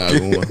just We not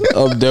talking. going.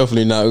 I'm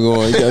definitely not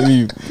going. Got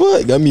me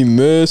what? Got me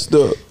messed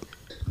up.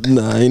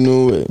 Nah, ain't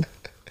no way.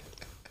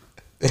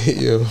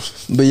 Yo.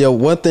 But yeah,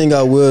 one thing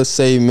I will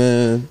say,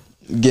 man,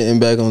 getting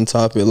back on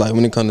topic, like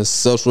when it comes to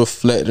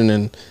self-reflecting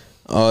and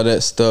all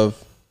that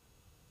stuff,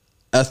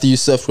 after you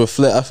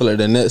self-reflect, I feel like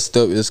the next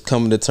step is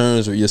coming to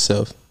terms with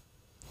yourself.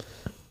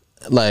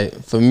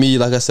 Like for me,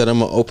 like I said,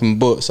 I'm an open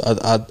book, so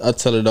I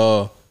tell it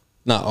all,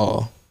 not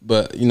all,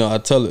 but you know, I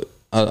tell it.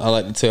 I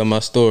like to tell my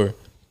story.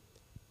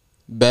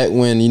 Back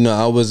when, you know,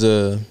 I was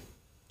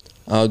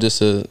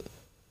just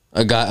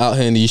a guy out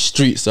here in these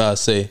streets, I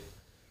say.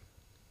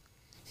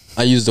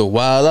 I used to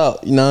wild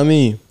out, you know what I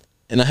mean?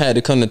 And I had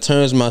to come to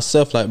terms with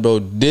myself, like, bro,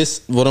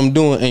 this, what I'm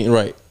doing ain't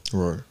right.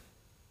 Right.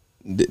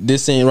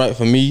 This ain't right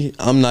for me.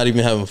 I'm not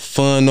even having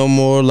fun no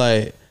more.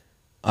 Like,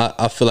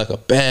 I feel like a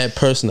bad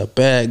person, a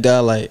bad guy.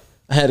 Like,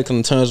 I had to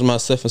come to terms with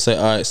myself and say,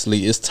 all right,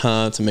 Sleet, it's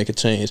time to make a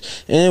change.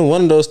 And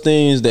one of those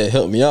things that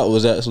helped me out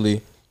was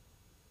actually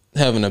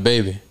having a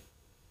baby.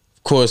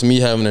 Of course, me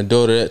having a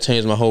daughter, that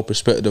changed my whole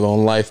perspective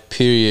on life,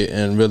 period,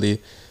 and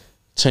really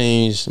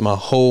changed my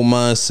whole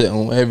mindset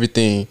on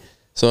everything.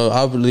 So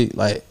I really,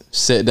 like,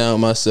 sat down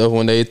with myself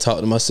one day, talked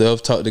to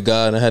myself, talked to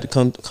God, and I had to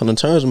come to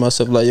terms with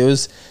myself, like, yo,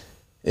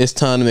 it's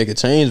time to make a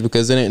change,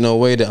 because there ain't no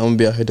way that I'm gonna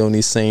be out here doing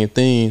these same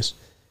things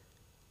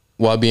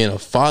while being a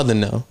father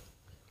now.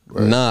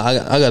 Right. Nah,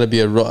 I gotta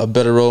be a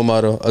better role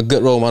model, a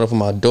good role model for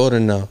my daughter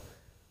now.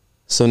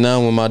 So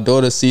now when my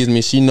daughter sees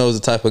me, she knows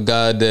the type of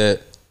guy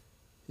that,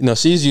 you know,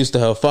 she's used to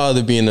her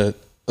father being a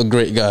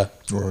great guy.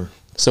 Right.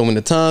 So when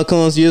the time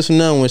comes years from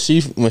now, when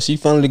she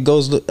finally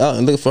goes out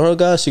and look for her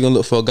guy, she gonna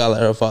look for a guy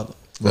like her father.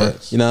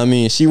 Right. You know what I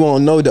mean? She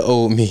won't know the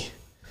old me.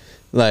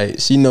 Like,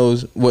 she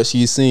knows what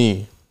she's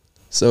seen.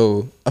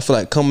 So I feel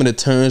like coming to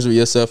terms with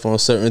yourself on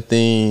certain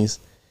things,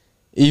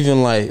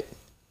 even like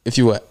if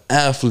you're an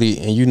athlete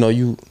and you know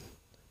you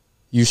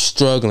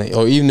struggling,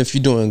 or even if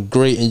you're doing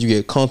great and you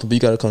get comfortable, you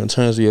gotta come to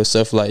terms with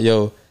yourself, like,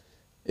 yo,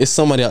 it's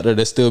somebody out there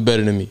that's still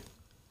better than me.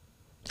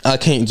 I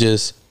can't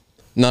just,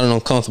 now that I'm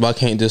comfortable, I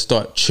can't just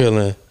start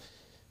chilling,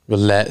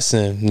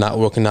 relaxing, not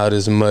working out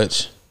as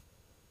much.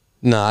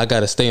 Nah, I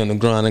gotta stay on the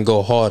grind and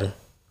go harder.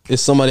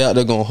 It's somebody out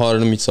there going harder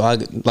than me, so I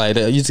like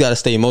that. You just gotta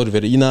stay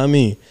motivated. You know what I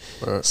mean?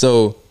 Right.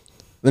 So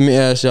let me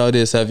ask y'all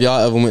this: have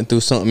y'all ever went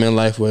through something in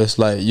life where it's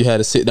like you had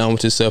to sit down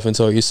with yourself and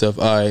tell yourself,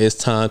 "All right, it's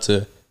time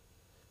to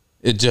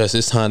adjust.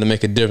 It's time to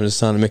make a difference. It's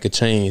time to make a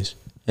change."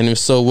 And if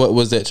so, what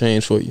was that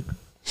change for you?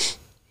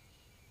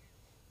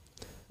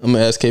 I'm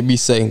gonna ask KB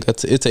second.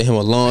 It take him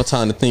a long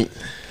time to think.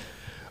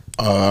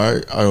 All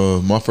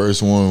right. My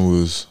first one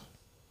was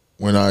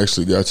when I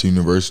actually got to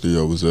university.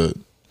 I was at,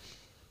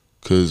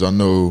 because I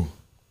know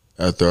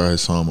after I had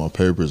signed my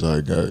papers,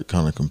 I got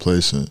kind of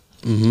complacent.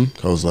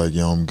 Mm-hmm. I was like,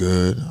 yo, I'm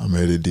good. I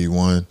made it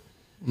D1.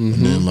 Mm-hmm.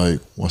 And then, like,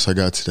 once I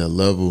got to that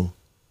level,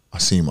 I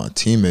seen my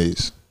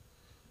teammates.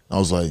 I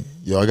was like,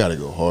 yo, I got to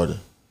go harder.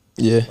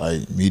 Yeah.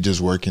 Like, me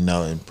just working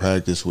out in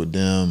practice with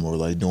them or,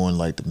 like, doing,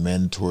 like, the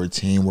mandatory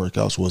team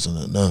workouts wasn't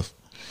enough.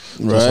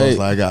 Right. So I was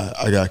like,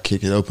 I got to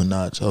kick it up a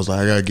notch. I was like,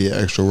 I got to get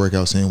extra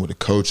workouts in with the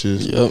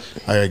coaches. Yep.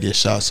 I got to get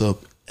shots up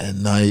at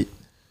night.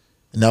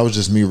 And that was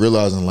just me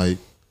realizing, like,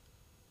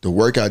 the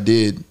work I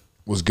did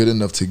was good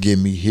enough to get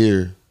me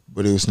here,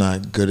 but it was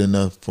not good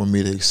enough for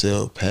me to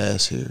excel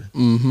past here.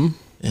 Mm-hmm.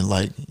 And,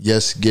 like,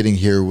 yes, getting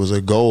here was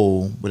a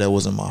goal, but that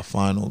wasn't my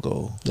final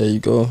goal. There you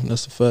go.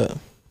 That's a fact.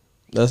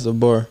 That's the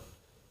bar.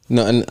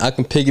 No, and I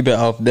can piggyback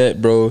off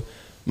that, bro.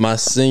 My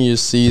senior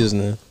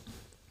season,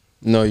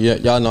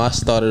 y'all know I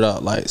started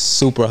out, like,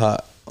 super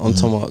hot. I'm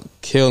talking about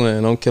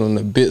killing. I'm killing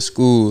the big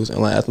schools. And,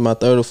 like, after my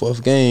third or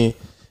fourth game,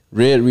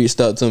 Red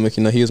reached out to me.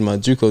 You know, he was my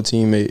JUCO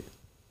teammate.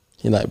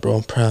 He like, bro,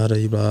 I'm proud of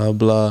you, blah,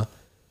 blah.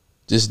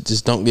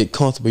 Just don't get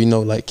comfortable, you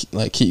know, like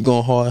keep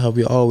going hard how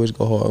we always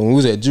go hard. When we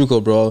was at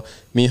JUCO, bro,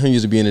 me and him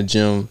used to be in the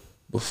gym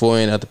before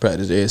and after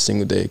practice every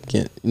single day,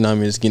 you know what I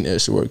mean, just getting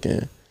extra work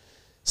in.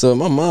 So in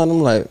my mind,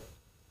 I'm like,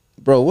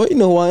 bro, what, you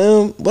know who I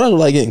am? What I look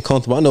like getting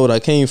comfortable? I know what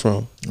I came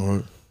from.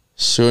 Right.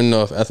 Sure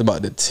enough, after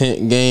about the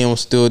 10th game, I'm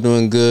still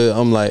doing good.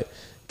 I'm like,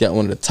 got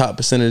one of the top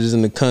percentages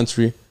in the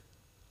country.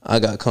 I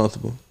got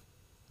comfortable.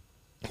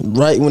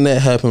 Right when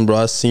that happened, bro,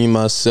 I seen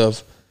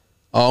myself,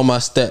 all my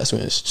stats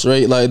went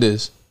straight like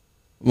this.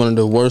 One of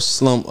the worst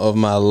slump of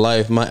my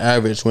life. My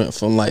average went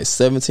from like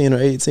 17 or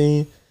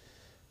 18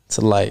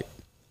 to like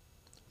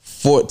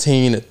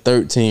 14 to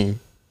 13.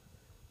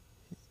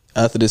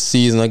 After the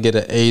season, I get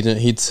an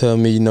agent. He tell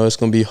me, you know, it's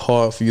going to be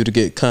hard for you to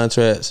get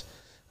contracts.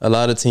 A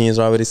lot of teams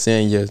are already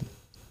saying your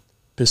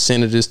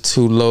percentage is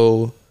too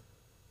low,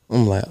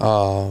 I'm like,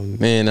 oh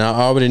man, I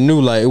already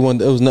knew like it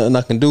was nothing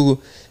I can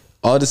do.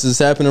 All this is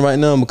happening right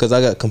now because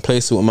I got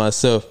complacent with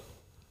myself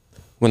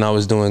when I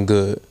was doing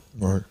good.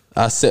 Right.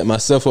 I set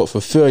myself up for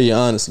failure,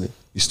 honestly.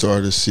 You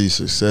started to see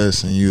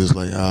success and you was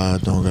like, I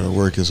don't gotta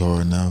work as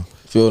hard now.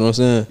 Feel what I'm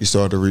saying? You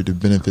started to reap the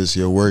benefits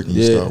of your work and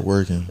you start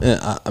working. And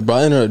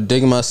I ended up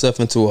digging myself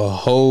into a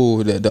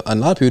hole that a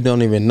lot of people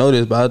don't even know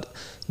this, but I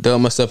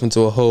dug myself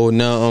into a hole.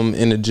 Now I'm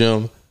in the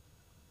gym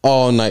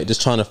all night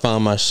just trying to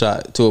find my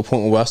shot to a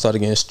point where I started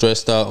getting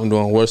stressed out. I'm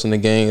doing worse in the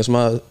games.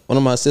 One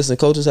of my assistant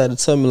coaches had to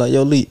tell me like,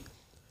 yo, Lee,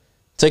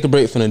 take a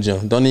break from the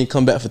gym. Don't even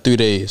come back for 3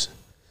 days.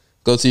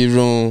 Go to your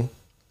room,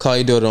 call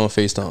your daughter on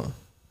FaceTime.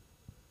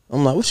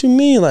 I'm like, what you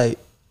mean? Like,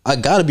 I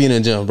gotta be in the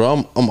gym,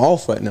 bro. I'm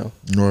off right now.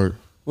 Right.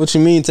 What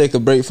you mean take a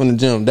break from the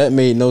gym? That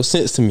made no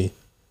sense to me.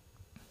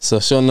 So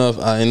sure enough,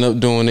 I ended up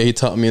doing it. He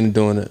taught me into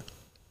doing it.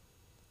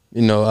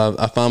 You know,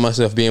 I found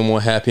myself being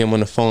more happy. I'm on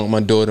the phone with my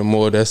daughter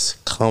more. That's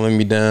calming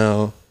me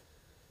down.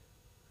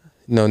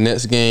 You know,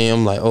 next game,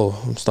 I'm like, oh,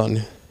 I'm starting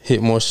to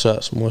hit more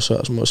shots.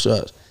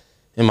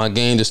 And my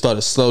game just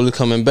started slowly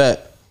coming back.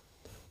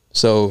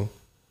 So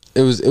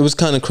it was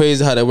kind of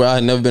crazy how that where I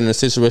had never been in a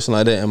situation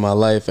like that in my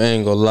life. I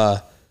ain't gonna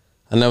lie.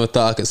 I never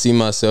thought I could see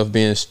myself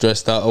being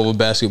stressed out over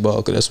basketball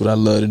because that's what I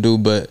love to do,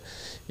 but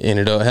it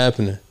ended up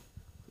happening.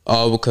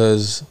 All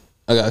because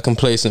I got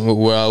complacent with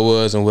where I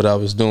was and what I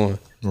was doing.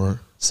 Right.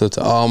 So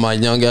to all my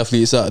young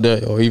athletes out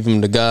there, or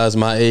even the guys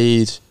my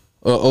age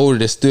or older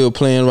that's still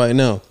playing right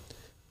now,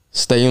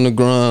 stay on the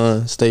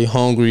grind, stay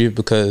hungry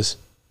because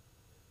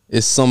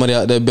it's somebody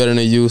out there better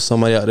than you,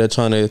 somebody out there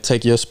trying to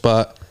take your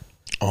spot.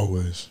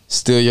 Always.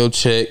 Steal your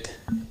check.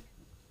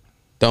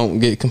 Don't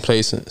get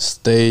complacent.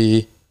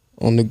 Stay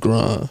on the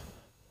grind.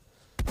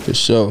 For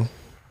sure.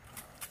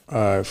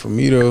 All right, for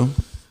me though,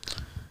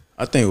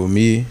 I think with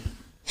me,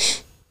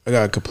 I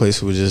got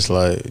complacent with just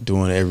like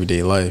doing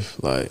everyday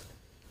life, like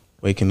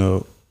waking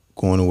up,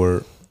 going to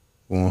work,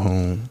 going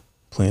home,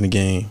 playing the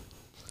game.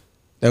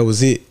 That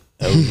was it.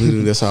 That was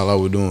literally that's all I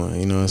was doing.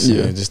 You know what I'm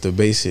saying? Yeah. Just the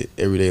basic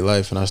everyday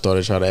life, and I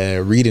started trying to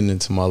add reading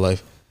into my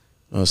life.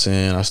 You know what I'm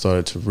saying? I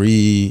started to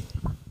read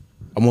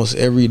almost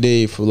every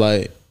day for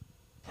like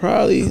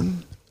probably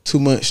 2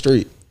 months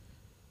straight.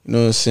 You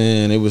know what I'm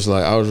saying? It was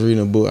like I was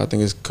reading a book. I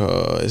think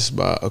it's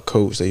by a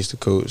coach. They used to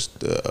coach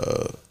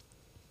the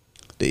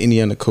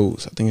Indiana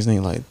Colts. I think his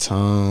name like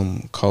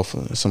Tom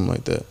Coughlin or something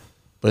like that.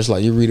 But it's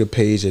like you read a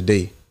page a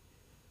day,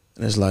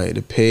 and it's like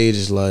the page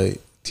is like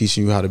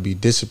teaching you how to be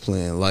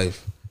disciplined in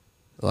life.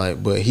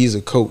 Like, but he's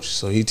a coach,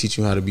 so he teach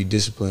you how to be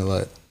disciplined.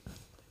 Like,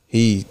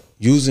 he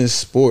using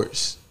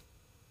sports,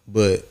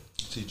 but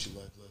Teach you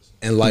life lessons.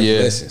 And life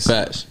lessons.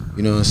 Facts.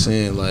 You know what I'm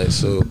saying? Like,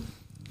 so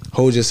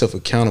hold yourself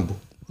accountable.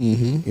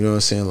 Mm-hmm. You know what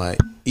I'm saying? Like,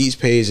 each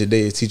page a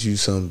day teach you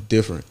something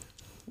different.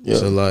 Yeah.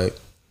 So like,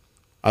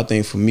 I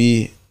think for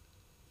me,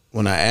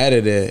 when I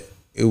added that,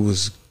 it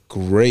was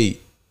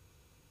great.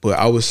 But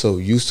I was so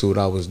used to what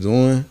I was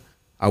doing,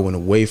 I went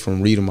away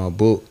from reading my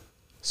book.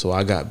 So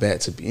I got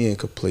back to being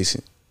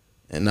complacent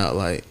and not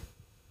like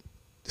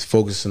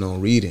focusing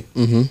on reading.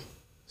 Mm-hmm.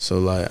 So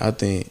like, I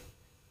think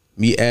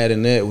me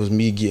adding that was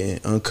me getting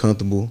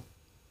uncomfortable,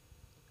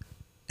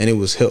 and it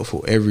was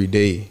helpful every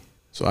day.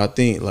 So I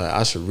think like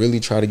I should really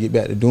try to get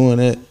back to doing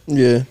that.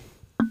 Yeah.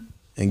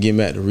 And get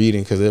back to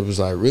reading, because it was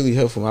like really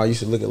helpful. I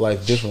used to look at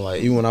life different.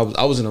 Like even when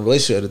I was in a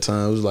relationship at the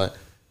time, it was like,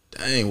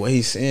 dang, what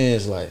he's saying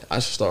is like I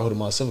should start holding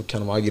myself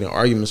accountable. I get in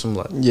arguments, I'm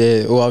like,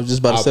 Yeah. Well, I was just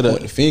about to I'll say point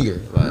that. the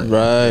finger, like,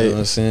 Right. You know what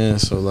I'm saying?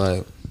 So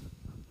like,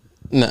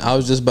 Nah, I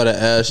was just about to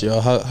ask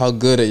y'all how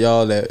good are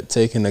y'all at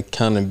taking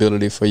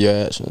accountability for your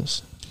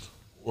actions?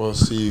 Well,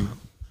 see,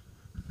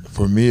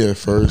 for me at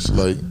first,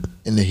 like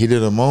in the heat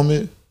of the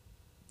moment,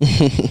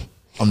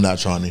 I'm not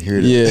trying to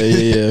hear that.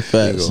 Yeah.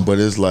 Facts. But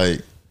it's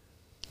like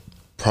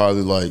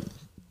probably like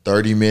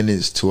 30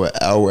 minutes to an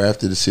hour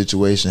after the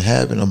situation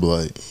happened, I'm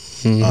like,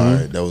 all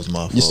right, that was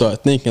my fault. You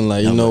start thinking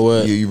like, you I'm know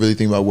like, what? You really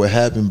think about what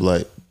happened, but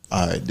like,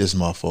 all right, this is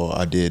my fault.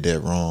 I did that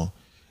wrong.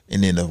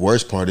 And then the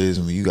worst part is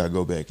when you got to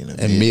go back and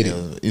admit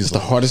it. It's the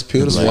hardest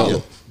pill to it's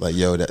swallow. Like,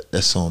 yo,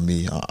 that's on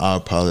me. I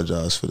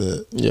apologize for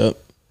that. Yep,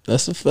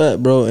 that's a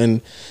fact, bro.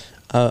 And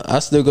I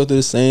still go through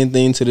the same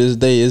thing to this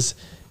day.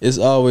 It's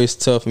always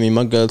tough for me.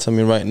 My girl tell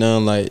me right now,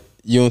 like,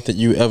 you don't think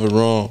you ever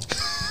wrong.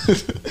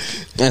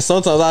 And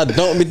sometimes I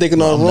don't be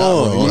thinking I'm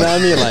wrong. You know what I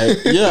mean? Like,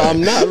 yeah,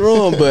 I'm not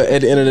wrong, but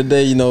at the end of the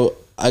day, you know,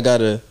 I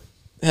gotta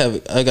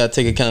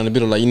take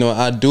accountability. Like, you know,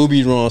 I do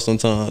be wrong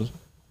sometimes.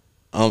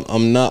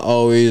 I'm not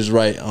always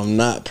right. I'm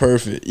not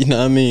perfect. You know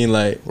what I mean?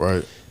 Like,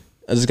 Right.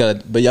 I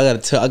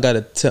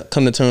gotta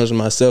come to terms with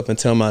myself and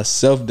tell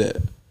myself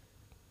that,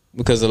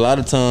 because a lot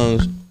of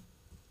times,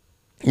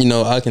 you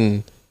know, I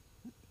can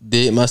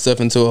dig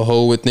myself into a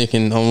hole with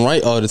thinking I'm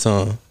right all the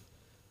time,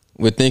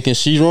 with thinking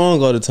she's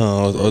wrong all the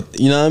time, or,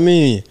 you know what I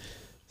mean?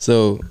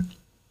 So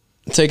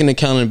taking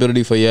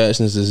accountability for your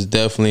actions is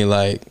definitely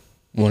like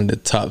one of the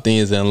top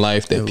things in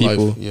life that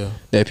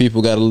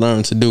people got to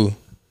learn to do.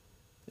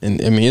 And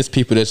I mean, it's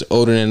people that's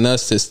older than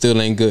us that still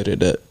ain't good at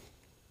that.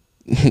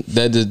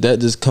 that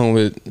just come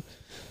with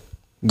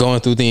going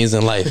through things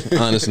in life.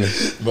 Honestly,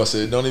 But I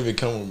said, it don't even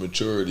come with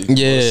maturity.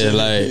 yeah,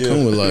 like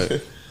Come with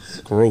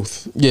like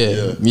growth.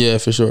 yeah,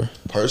 for sure.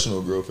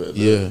 personal growth at that.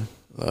 Yeah,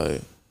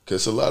 like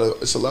Cause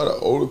it's a lot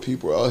of older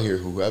people out here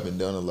who haven't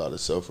done a lot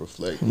of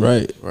self-reflecting.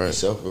 Right. right.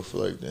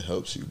 Self-reflecting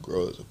helps you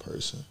grow as a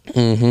person.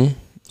 Mm-hmm.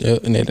 Yeah,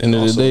 and at the end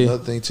of the Also, day,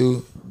 another thing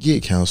too,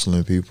 get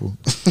counseling, people.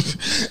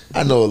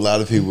 I know a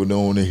lot of people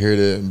don't want to hear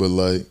that, but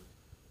like,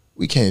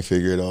 we can't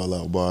figure it all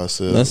out by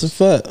ourselves. that's a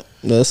fact.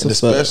 That's And a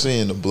fact. especially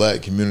in the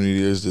black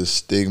community, there's this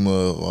stigma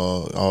of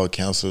all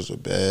counselors are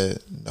bad.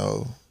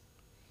 No.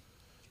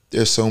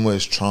 There's so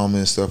much trauma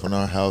and stuff in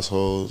our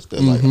households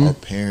that like our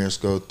parents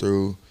go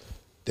through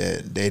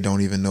that they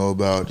don't even know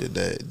about,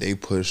 that they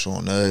push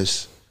on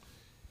us.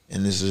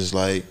 And this is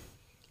like,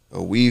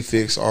 we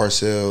fix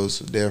ourselves,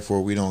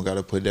 therefore we don't got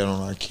to put that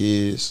on our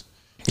kids.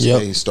 So Yep.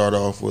 they start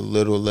off with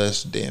little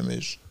less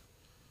damage.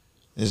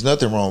 There's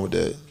nothing wrong with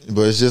that.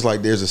 But it's just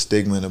like there's a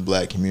stigma in the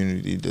black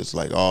community that's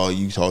like, oh,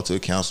 you talk to a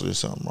counselor, there's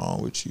something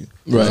wrong with you.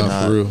 Right. It's Nah,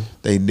 not. for real.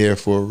 They there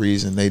for a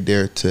reason. They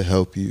there to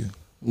help you.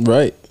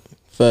 Right.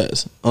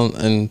 Facts.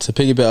 And to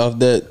piggyback off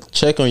that,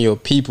 check on your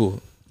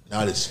people.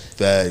 Not as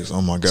fags.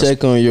 Oh my God.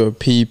 Check on your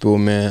people,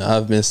 man.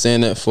 I've been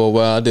saying that for a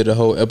while. I did a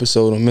whole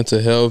episode on mental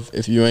health.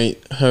 If you ain't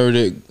heard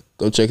it,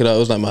 go check it out. It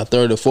was like my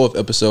 3rd or 4th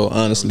episode,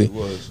 honestly, It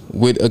was.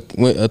 with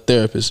a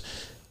therapist.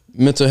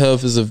 Mental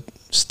health is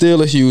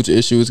still a huge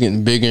issue. It's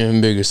getting bigger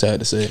and bigger, sad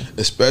to say.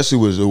 Especially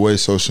with the way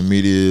social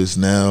media is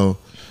now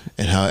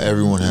and how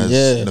everyone has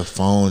Yeah. the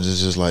phones.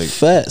 It's just like,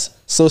 Facts.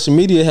 Social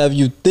media have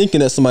you thinking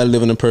that somebody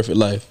living a perfect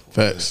life.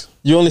 Facts.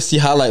 You only see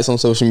highlights on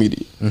social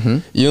media.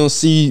 You don't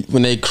see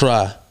when they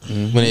cry,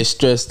 when they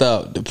stressed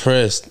out,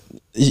 depressed.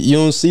 You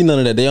don't see none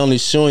of that. They only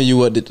showing you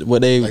what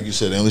they like you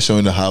said, they only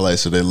showing the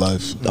highlights of their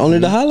life. only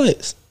the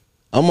highlights.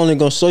 I'm only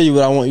gonna show you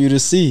what I want you to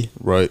see.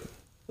 Right.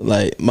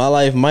 Like my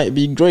life might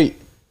be great.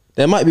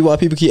 That might be why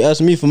people keep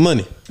asking me for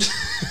money.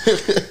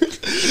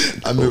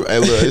 I mean, hey,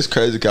 look, it's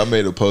crazy. 'Cause I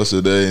made a post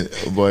today.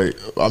 Like,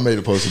 I made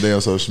a post today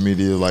on social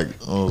media. Like,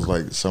 I was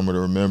like, summer to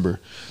remember.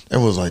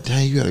 Everyone was like,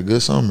 "Dang, you had a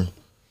good summer."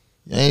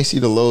 I ain't see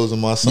the lows of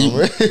my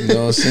summer. You know what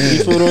I'm saying?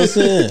 You feel what I'm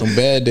saying? Some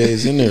bad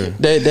days in there.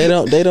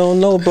 They don't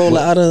know, bro.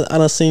 Like I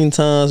done seen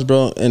times,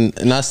 bro, and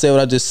I said what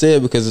I just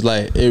said because it's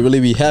like it really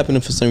be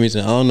happening for some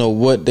reason. I don't know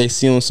what they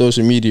see on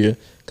social media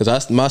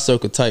because my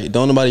circle tight.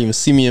 Don't nobody even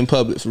see me in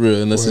public for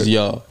real unless it's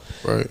y'all.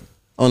 Right.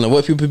 I don't know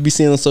what people be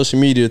seeing on social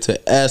media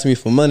to ask me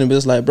for money, but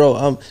it's like,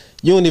 bro,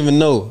 you don't even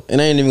know,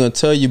 and I ain't even gonna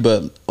tell you.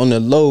 But on the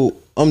low,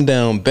 I'm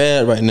down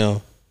bad right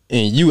now,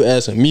 and you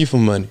asking me for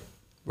money.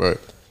 Right.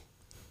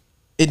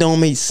 It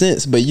don't make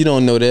sense, but you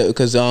don't know that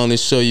because I only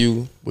show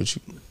you What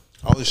you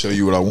I'll just show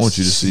you what I want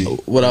you to see.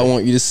 what I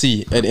want you to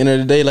see. At the end of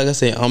the day, like I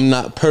say, I'm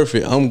not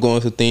perfect. I'm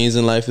going through things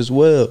in life as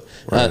well.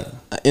 Right.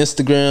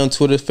 Instagram,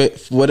 Twitter,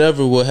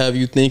 whatever will have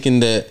you thinking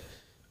that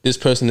this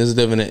person is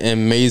living an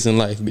amazing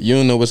life, but you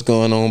don't know what's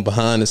going on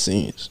behind the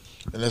scenes.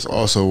 And that's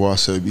also why I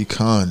said be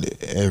kind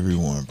to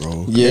everyone,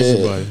 bro. Yeah.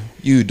 everybody.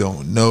 You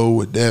don't know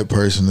what that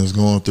person is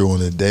going through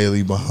on a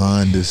daily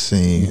behind the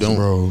scenes, don't.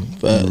 bro.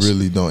 Facts. You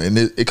really don't. And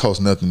it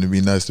costs nothing to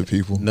be nice to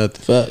people.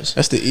 Nothing. Facts.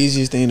 That's the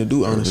easiest thing to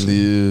do, It honestly.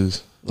 really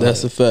is.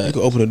 That's a You fact.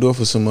 can open the door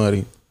for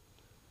somebody.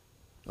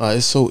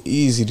 It's so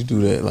easy to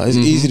do that. Like it's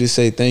easy to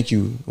say thank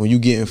you when you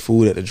getting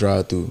food at the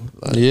drive-thru.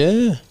 Like,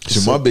 Yeah.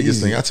 So my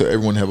biggest thing, I tell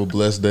everyone have a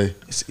blessed day.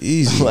 it's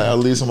easy. Like I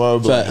leave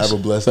somebody be like, have a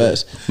blessed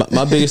Facts. day.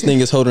 My biggest thing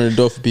is holding the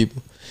door for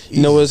people.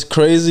 You know what's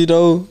crazy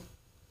though?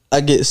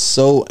 I get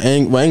so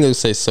angry. Well, I ain't gonna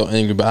say so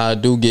angry, but I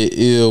do get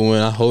ill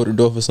when I hold the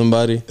door for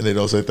somebody. And they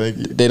don't say thank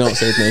you. They don't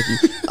say thank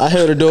you. I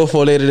held the door for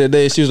her later that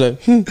day. She was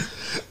like, and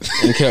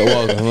kept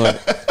walking. I'm like,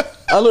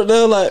 I looked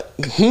down like,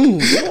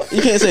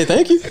 you can't say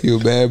thank you, Feel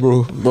bad,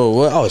 bro. bro.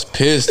 What? I was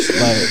pissed.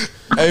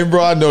 Like, Hey,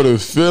 bro, I know the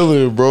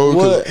feeling, bro. 'Cause-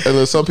 What? And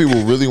then some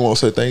people really won't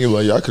say thank you.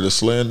 Like, y'all could have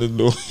slammed the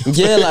door.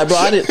 yeah, like, bro,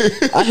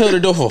 I held the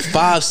door for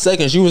 5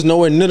 seconds. You was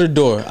nowhere near the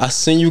door. I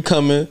seen you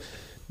coming.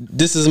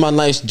 This is my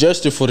nice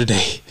gesture for the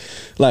day.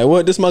 Like,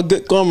 what? This my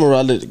good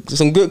karma.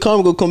 Some good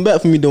karma gonna come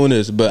back for me doing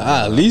this. But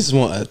I at least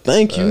want a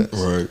thank you.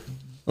 Right.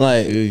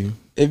 Like,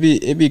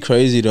 it be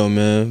crazy though,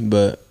 man.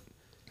 But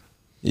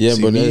yeah,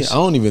 See, but me, that's, I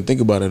don't even think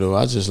about it though.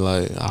 I just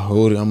like I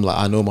hold it. I'm like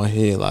I know in my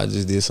head like I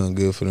just did something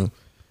good for them.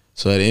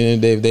 So at the end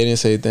of the day, if they didn't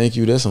say thank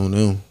you, that's on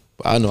them.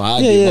 But I know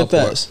I did my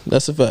part. facts.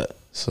 That's a fact.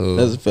 So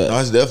That's a fact. No,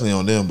 it's definitely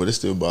on them, but it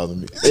still bothers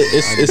me.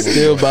 It's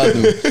still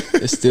bothering me.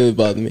 It still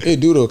bothering me. it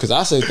do though, cause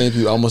I say thank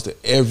you almost to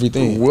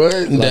everything. What?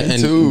 That- Like,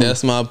 and too.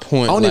 that's my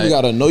point. I don't even Like,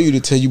 gotta know you to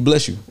tell you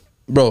bless you.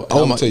 bro.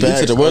 Oh my, tell you you.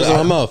 took the words out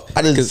of my mouth.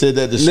 I just 'Cause said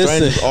that to listen,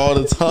 strangers all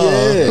the time.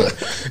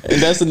 Yeah,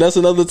 and that's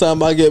another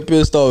time I get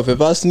pissed off.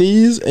 If I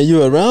sneeze and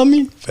you around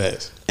me,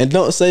 Fast. and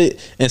don't say.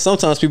 And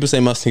sometimes people say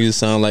my sneezes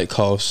sound like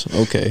coughs.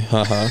 Okay,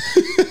 haha.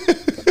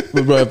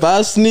 But bro, if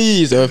I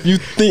sneeze or if you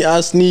think I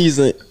sneeze,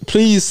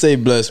 please say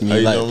bless me. Hey,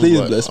 you Like, know, please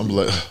like, bless I'm me.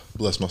 like,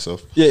 bless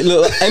myself. Yeah,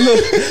 look,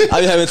 I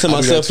be having to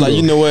myself too, like,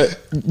 you though. know what,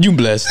 you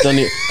blessed, done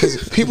it.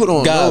 Cause people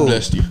don't God know.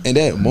 blessed you. In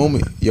that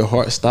moment, your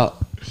heart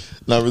stopped.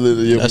 Not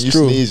really. Yeah, That's when you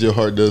true. sneeze, your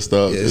heart does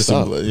stop. Yeah, it it's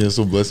stop. it's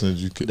a blessing that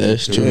you could.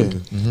 That's you true.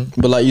 could-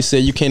 But like you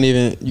said, you can't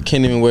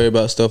even worry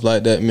about stuff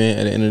like that, man.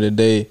 At the end of the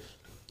day,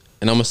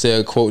 and I'm gonna say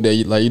a quote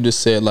that like you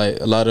just said, like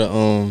a lot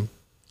of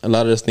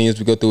the things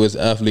we go through as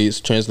athletes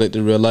translate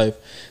to real life.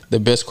 The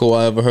best quote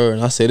I ever heard,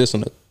 and I say this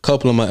on a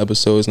couple of my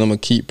episodes, and I'm gonna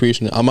keep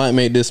preaching it. I might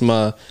make this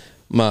my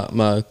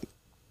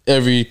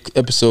every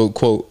episode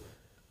quote.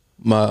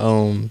 My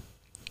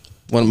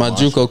one of my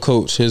JUCO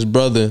coach, his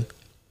brother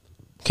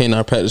came to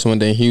our practice one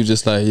day, and he was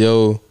just like,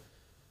 "Yo,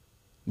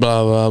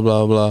 blah blah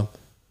blah blah.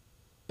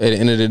 At the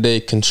end of the day,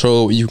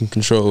 control what you can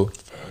control."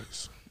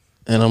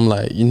 And I'm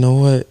like, you know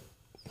what?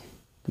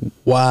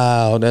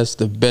 Wow, that's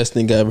the best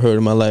thing I ever heard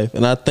in my life.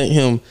 And I thank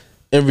him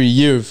every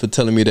year for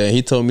telling me that.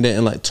 He told me that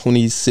in like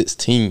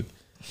 2016.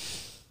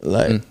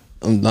 Like,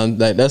 I'm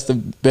like, that's the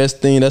best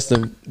thing. That's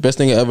the best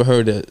thing I ever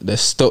heard that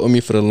stuck with me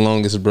for the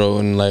longest, bro.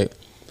 And like,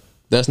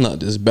 that's not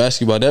just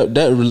basketball.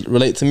 That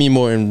relate to me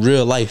more in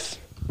real life.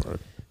 Right.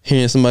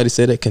 Hearing somebody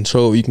say that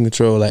control what you can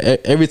control. Like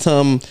every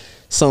time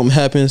something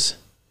happens,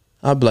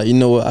 I'll be like, you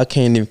know what? I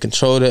can't even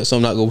control that, so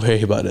I'm not gonna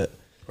worry about that.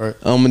 Right.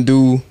 I'm gonna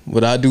do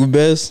what I do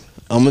best.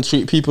 I'm gonna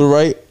treat people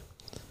right.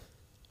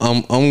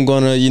 I'm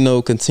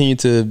gonna, continue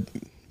to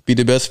be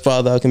the best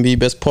father I can be,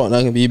 best partner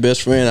I can be,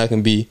 best friend I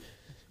can be,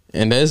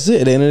 and that's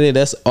it. At the end of the day,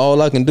 that's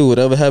all I can do.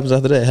 Whatever happens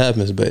after that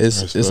happens, but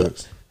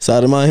it's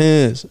out of my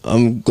hands.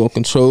 I'm gonna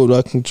control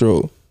what I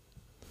control.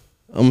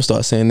 I'm gonna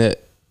start saying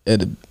that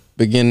at the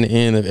beginning and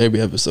end of every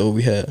episode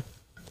we have.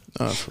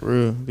 Nah, for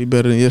real. Be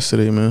better than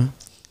yesterday, man.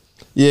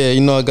 Yeah,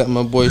 I got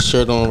my boy's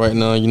shirt on right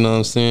now. You know what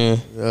I'm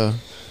saying? Yeah.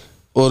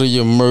 Order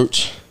your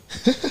merch.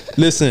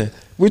 Listen,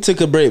 we took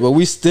a break, but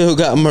we still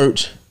got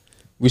merch.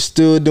 We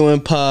still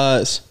doing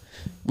pods.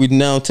 We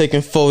now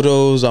taking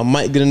photos. I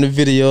might get into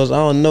videos. I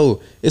don't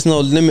know. It's no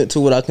limit to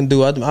what I can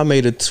do. I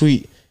made a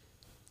tweet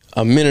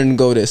a minute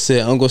ago that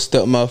said I'm gonna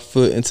step my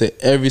foot into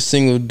every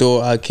single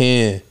door I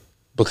can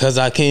because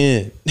I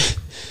can.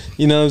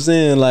 You know what I'm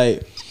saying?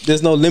 Like,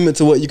 there's no limit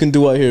to what you can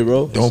do out here,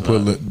 bro. Don't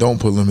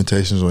put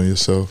limitations on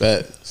yourself.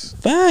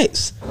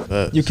 Facts.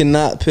 You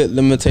cannot put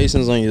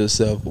limitations on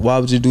yourself. Why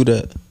would you do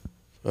that?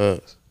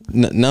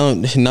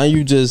 Now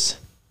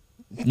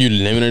you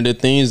limited the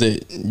things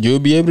that you'll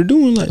be able to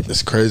do in life.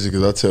 It's crazy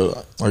because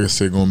like I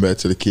said, going back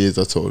to the kids,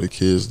 I told the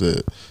kids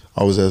that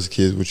I was asking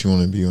kids what you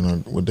want to be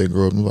when they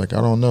grow up. I'm like,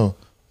 I don't know.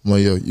 I'm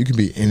like, yo, you can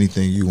be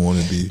anything you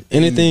want to be.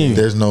 Anything.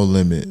 There's no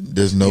limit.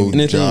 There's no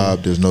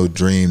job. There's no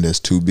dream that's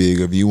too big.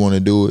 If you want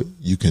to do it,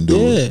 you can do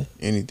it.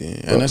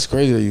 Anything. And that's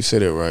crazy that you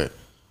said it right.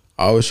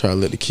 I always try to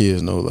let the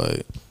kids know,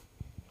 like,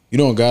 you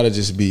don't gotta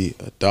just be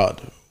a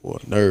doctor or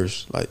a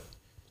nurse. Like,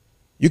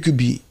 you could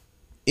be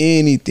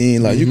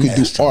anything. Like, you could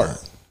do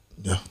art.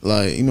 Yeah.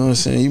 Like, you know what I'm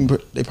saying?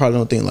 They probably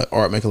don't think like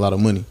art make a lot of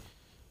money,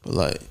 but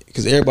like,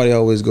 because everybody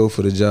always go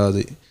for the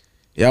jobs.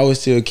 They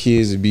always tell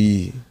kids to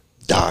be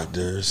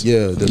doctors.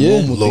 Yeah,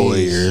 normal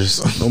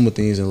lawyers, normal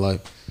things in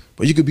life.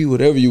 But you could be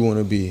whatever you want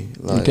to be.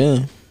 Like,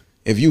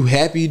 if you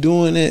happy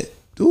doing it,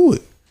 do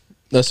it.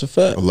 That's a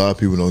fact. A lot of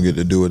people don't get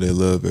to do what they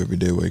love every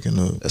day waking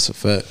up. That's a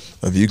fact.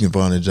 If you can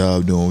find a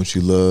job doing what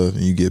you love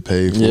and you get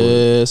paid for it,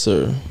 yes,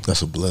 sir.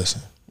 That's a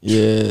blessing.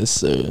 Yes,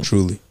 sir.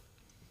 Truly.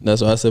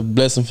 That's why I said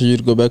blessing for you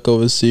to go back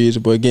overseas,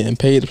 boy, getting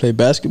paid to play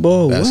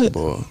basketball.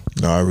 Basketball.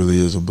 No, it really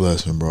is a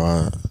blessing,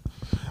 bro.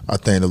 I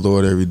thank the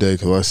Lord every day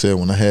because like I said,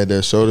 when I had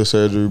that shoulder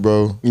surgery,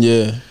 bro,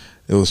 yeah,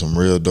 it was some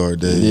real dark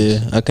days.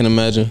 Yeah, I can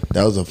imagine.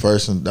 That was the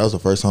first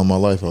time in my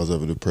life I was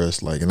ever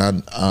depressed. Like, and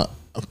I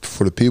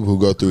for the people who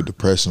go through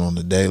depression on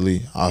the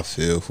daily, I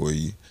feel for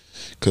you.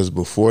 Because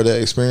before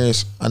that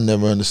experience, I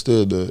never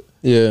understood that.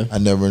 Yeah, I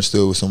never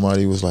understood when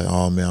somebody was like,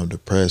 "Oh man, I'm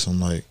depressed." I'm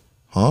like,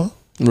 "Huh?"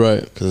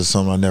 Right. Because it's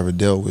something I never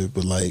dealt with.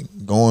 But like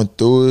going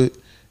through it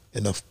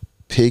and to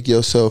pick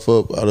yourself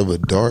up out of a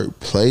dark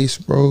place,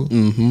 bro.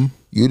 Mm-hmm.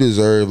 You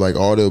deserve like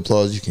all the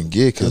applause you can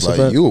get because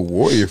like you a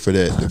warrior for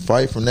that. To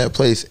fight from that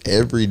place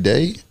every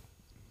day.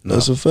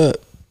 That's a fact.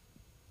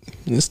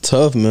 It's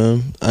tough,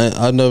 man.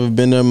 I've never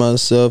been there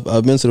myself.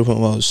 I've been to the point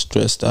where I was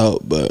stressed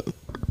out, but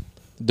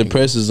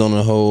depression is on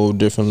a whole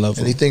different level.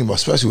 And you think about,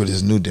 especially with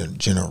this new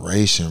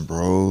generation,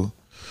 bro.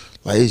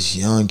 Like, it's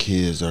young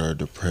kids that are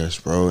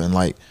depressed, bro. And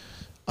like,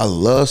 I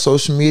love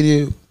social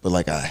media, but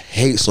like, I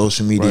hate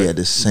social media at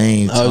the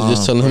same time. I was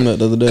just telling him that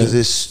the other day. Because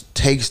it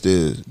takes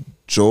the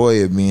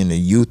joy of being a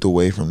youth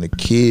away from the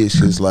kids.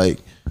 Because like,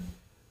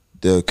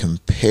 the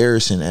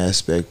comparison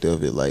aspect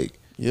of it, like,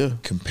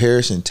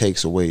 comparison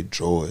takes away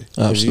joy.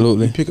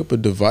 Absolutely. You pick up a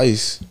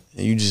device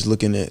and you just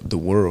looking at the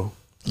world.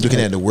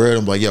 Looking at the world,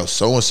 I'm like, yo,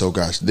 so-and-so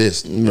got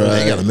this. They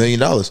got $1 million.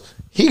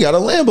 He got a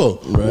Lambo.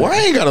 Right. Well, I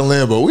ain't got a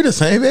Lambo. We the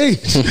same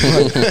age.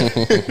 That's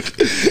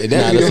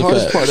the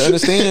hardest part to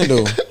understand,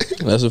 though.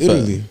 That's a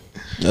fact.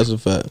 That's a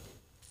fact.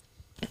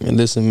 And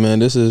listen,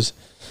 man, it's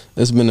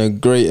been a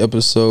great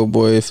episode,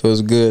 boy. It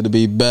feels good to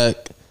be back.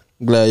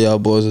 Glad y'all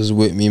boys is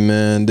with me,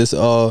 man. This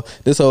whole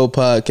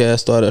podcast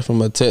started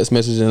from a text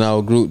message in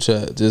our group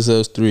chat, just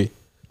us three.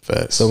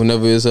 Facts. So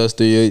whenever it's us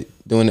three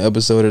doing the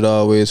episode, it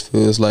always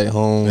feels like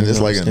home. And it's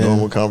you know like what a I'm saying?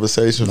 normal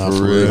conversation Nah,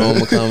 for real.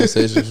 Normal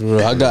conversation for real.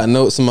 I got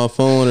notes on my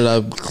phone that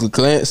I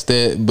glanced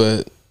at,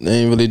 but I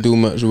ain't really do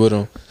much with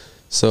them.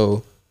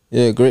 So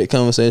yeah, great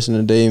conversation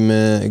today,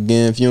 man.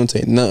 Again, if you don't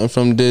take nothing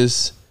from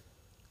this,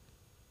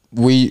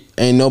 we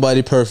ain't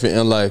nobody perfect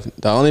in life.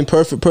 The only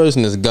perfect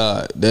person is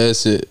God.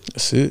 That's it.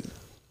 That's it.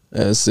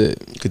 That's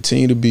it.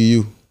 Continue to be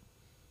you.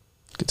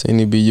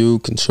 Continue to be you.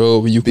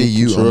 Control what you Be can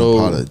you control.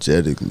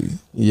 unapologetically.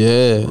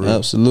 Yeah,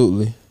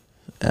 absolutely.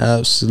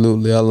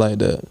 Absolutely. I like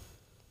that.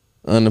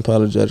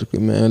 Unapologetically,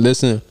 man.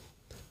 Listen,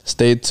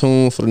 stay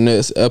tuned for the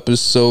next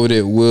episode.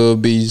 It will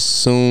be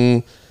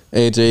soon.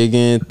 AJ,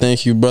 again,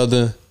 thank you,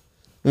 brother.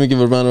 Let me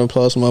give a round of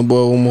applause for my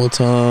boy one more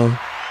time.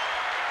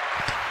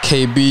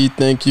 KB,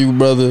 thank you,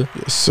 brother.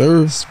 Yes,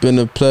 sir. It's been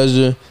a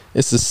pleasure.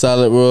 It's the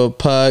Solid World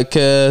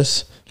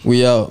Podcast.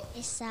 We out.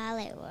 It's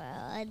Solid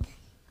World.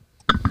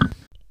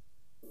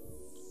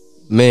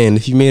 Man,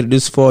 if you made it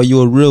this far,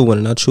 you're a real one,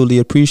 and I truly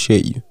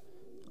appreciate you.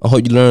 I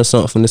hope you learned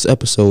something from this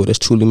episode. That's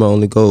truly my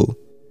only goal.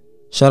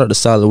 Shout out to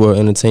Solid World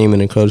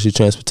Entertainment and Courtesy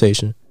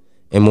Transportation.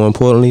 And more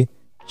importantly,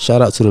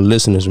 shout out to the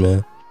listeners,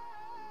 man.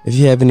 If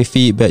you have any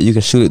feedback, you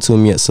can shoot it to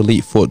me at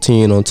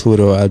Salite14 on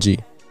Twitter or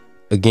IG.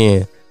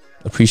 Again,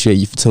 appreciate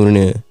you for tuning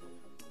in.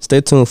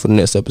 Stay tuned for the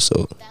next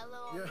episode.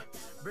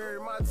 Bury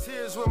my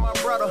tears with my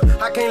brother.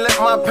 I can't let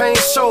my pain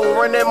show.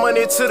 Run that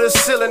money to the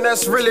ceiling,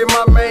 that's really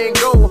my main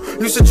goal.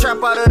 Used to trap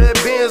out of that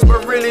Benz,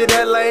 but really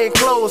that lane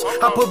closed.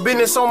 I put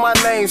business on my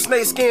name,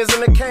 snake skins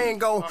in the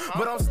Kango,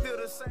 but I'm still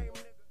the same.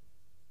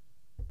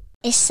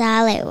 It's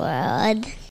Solid World.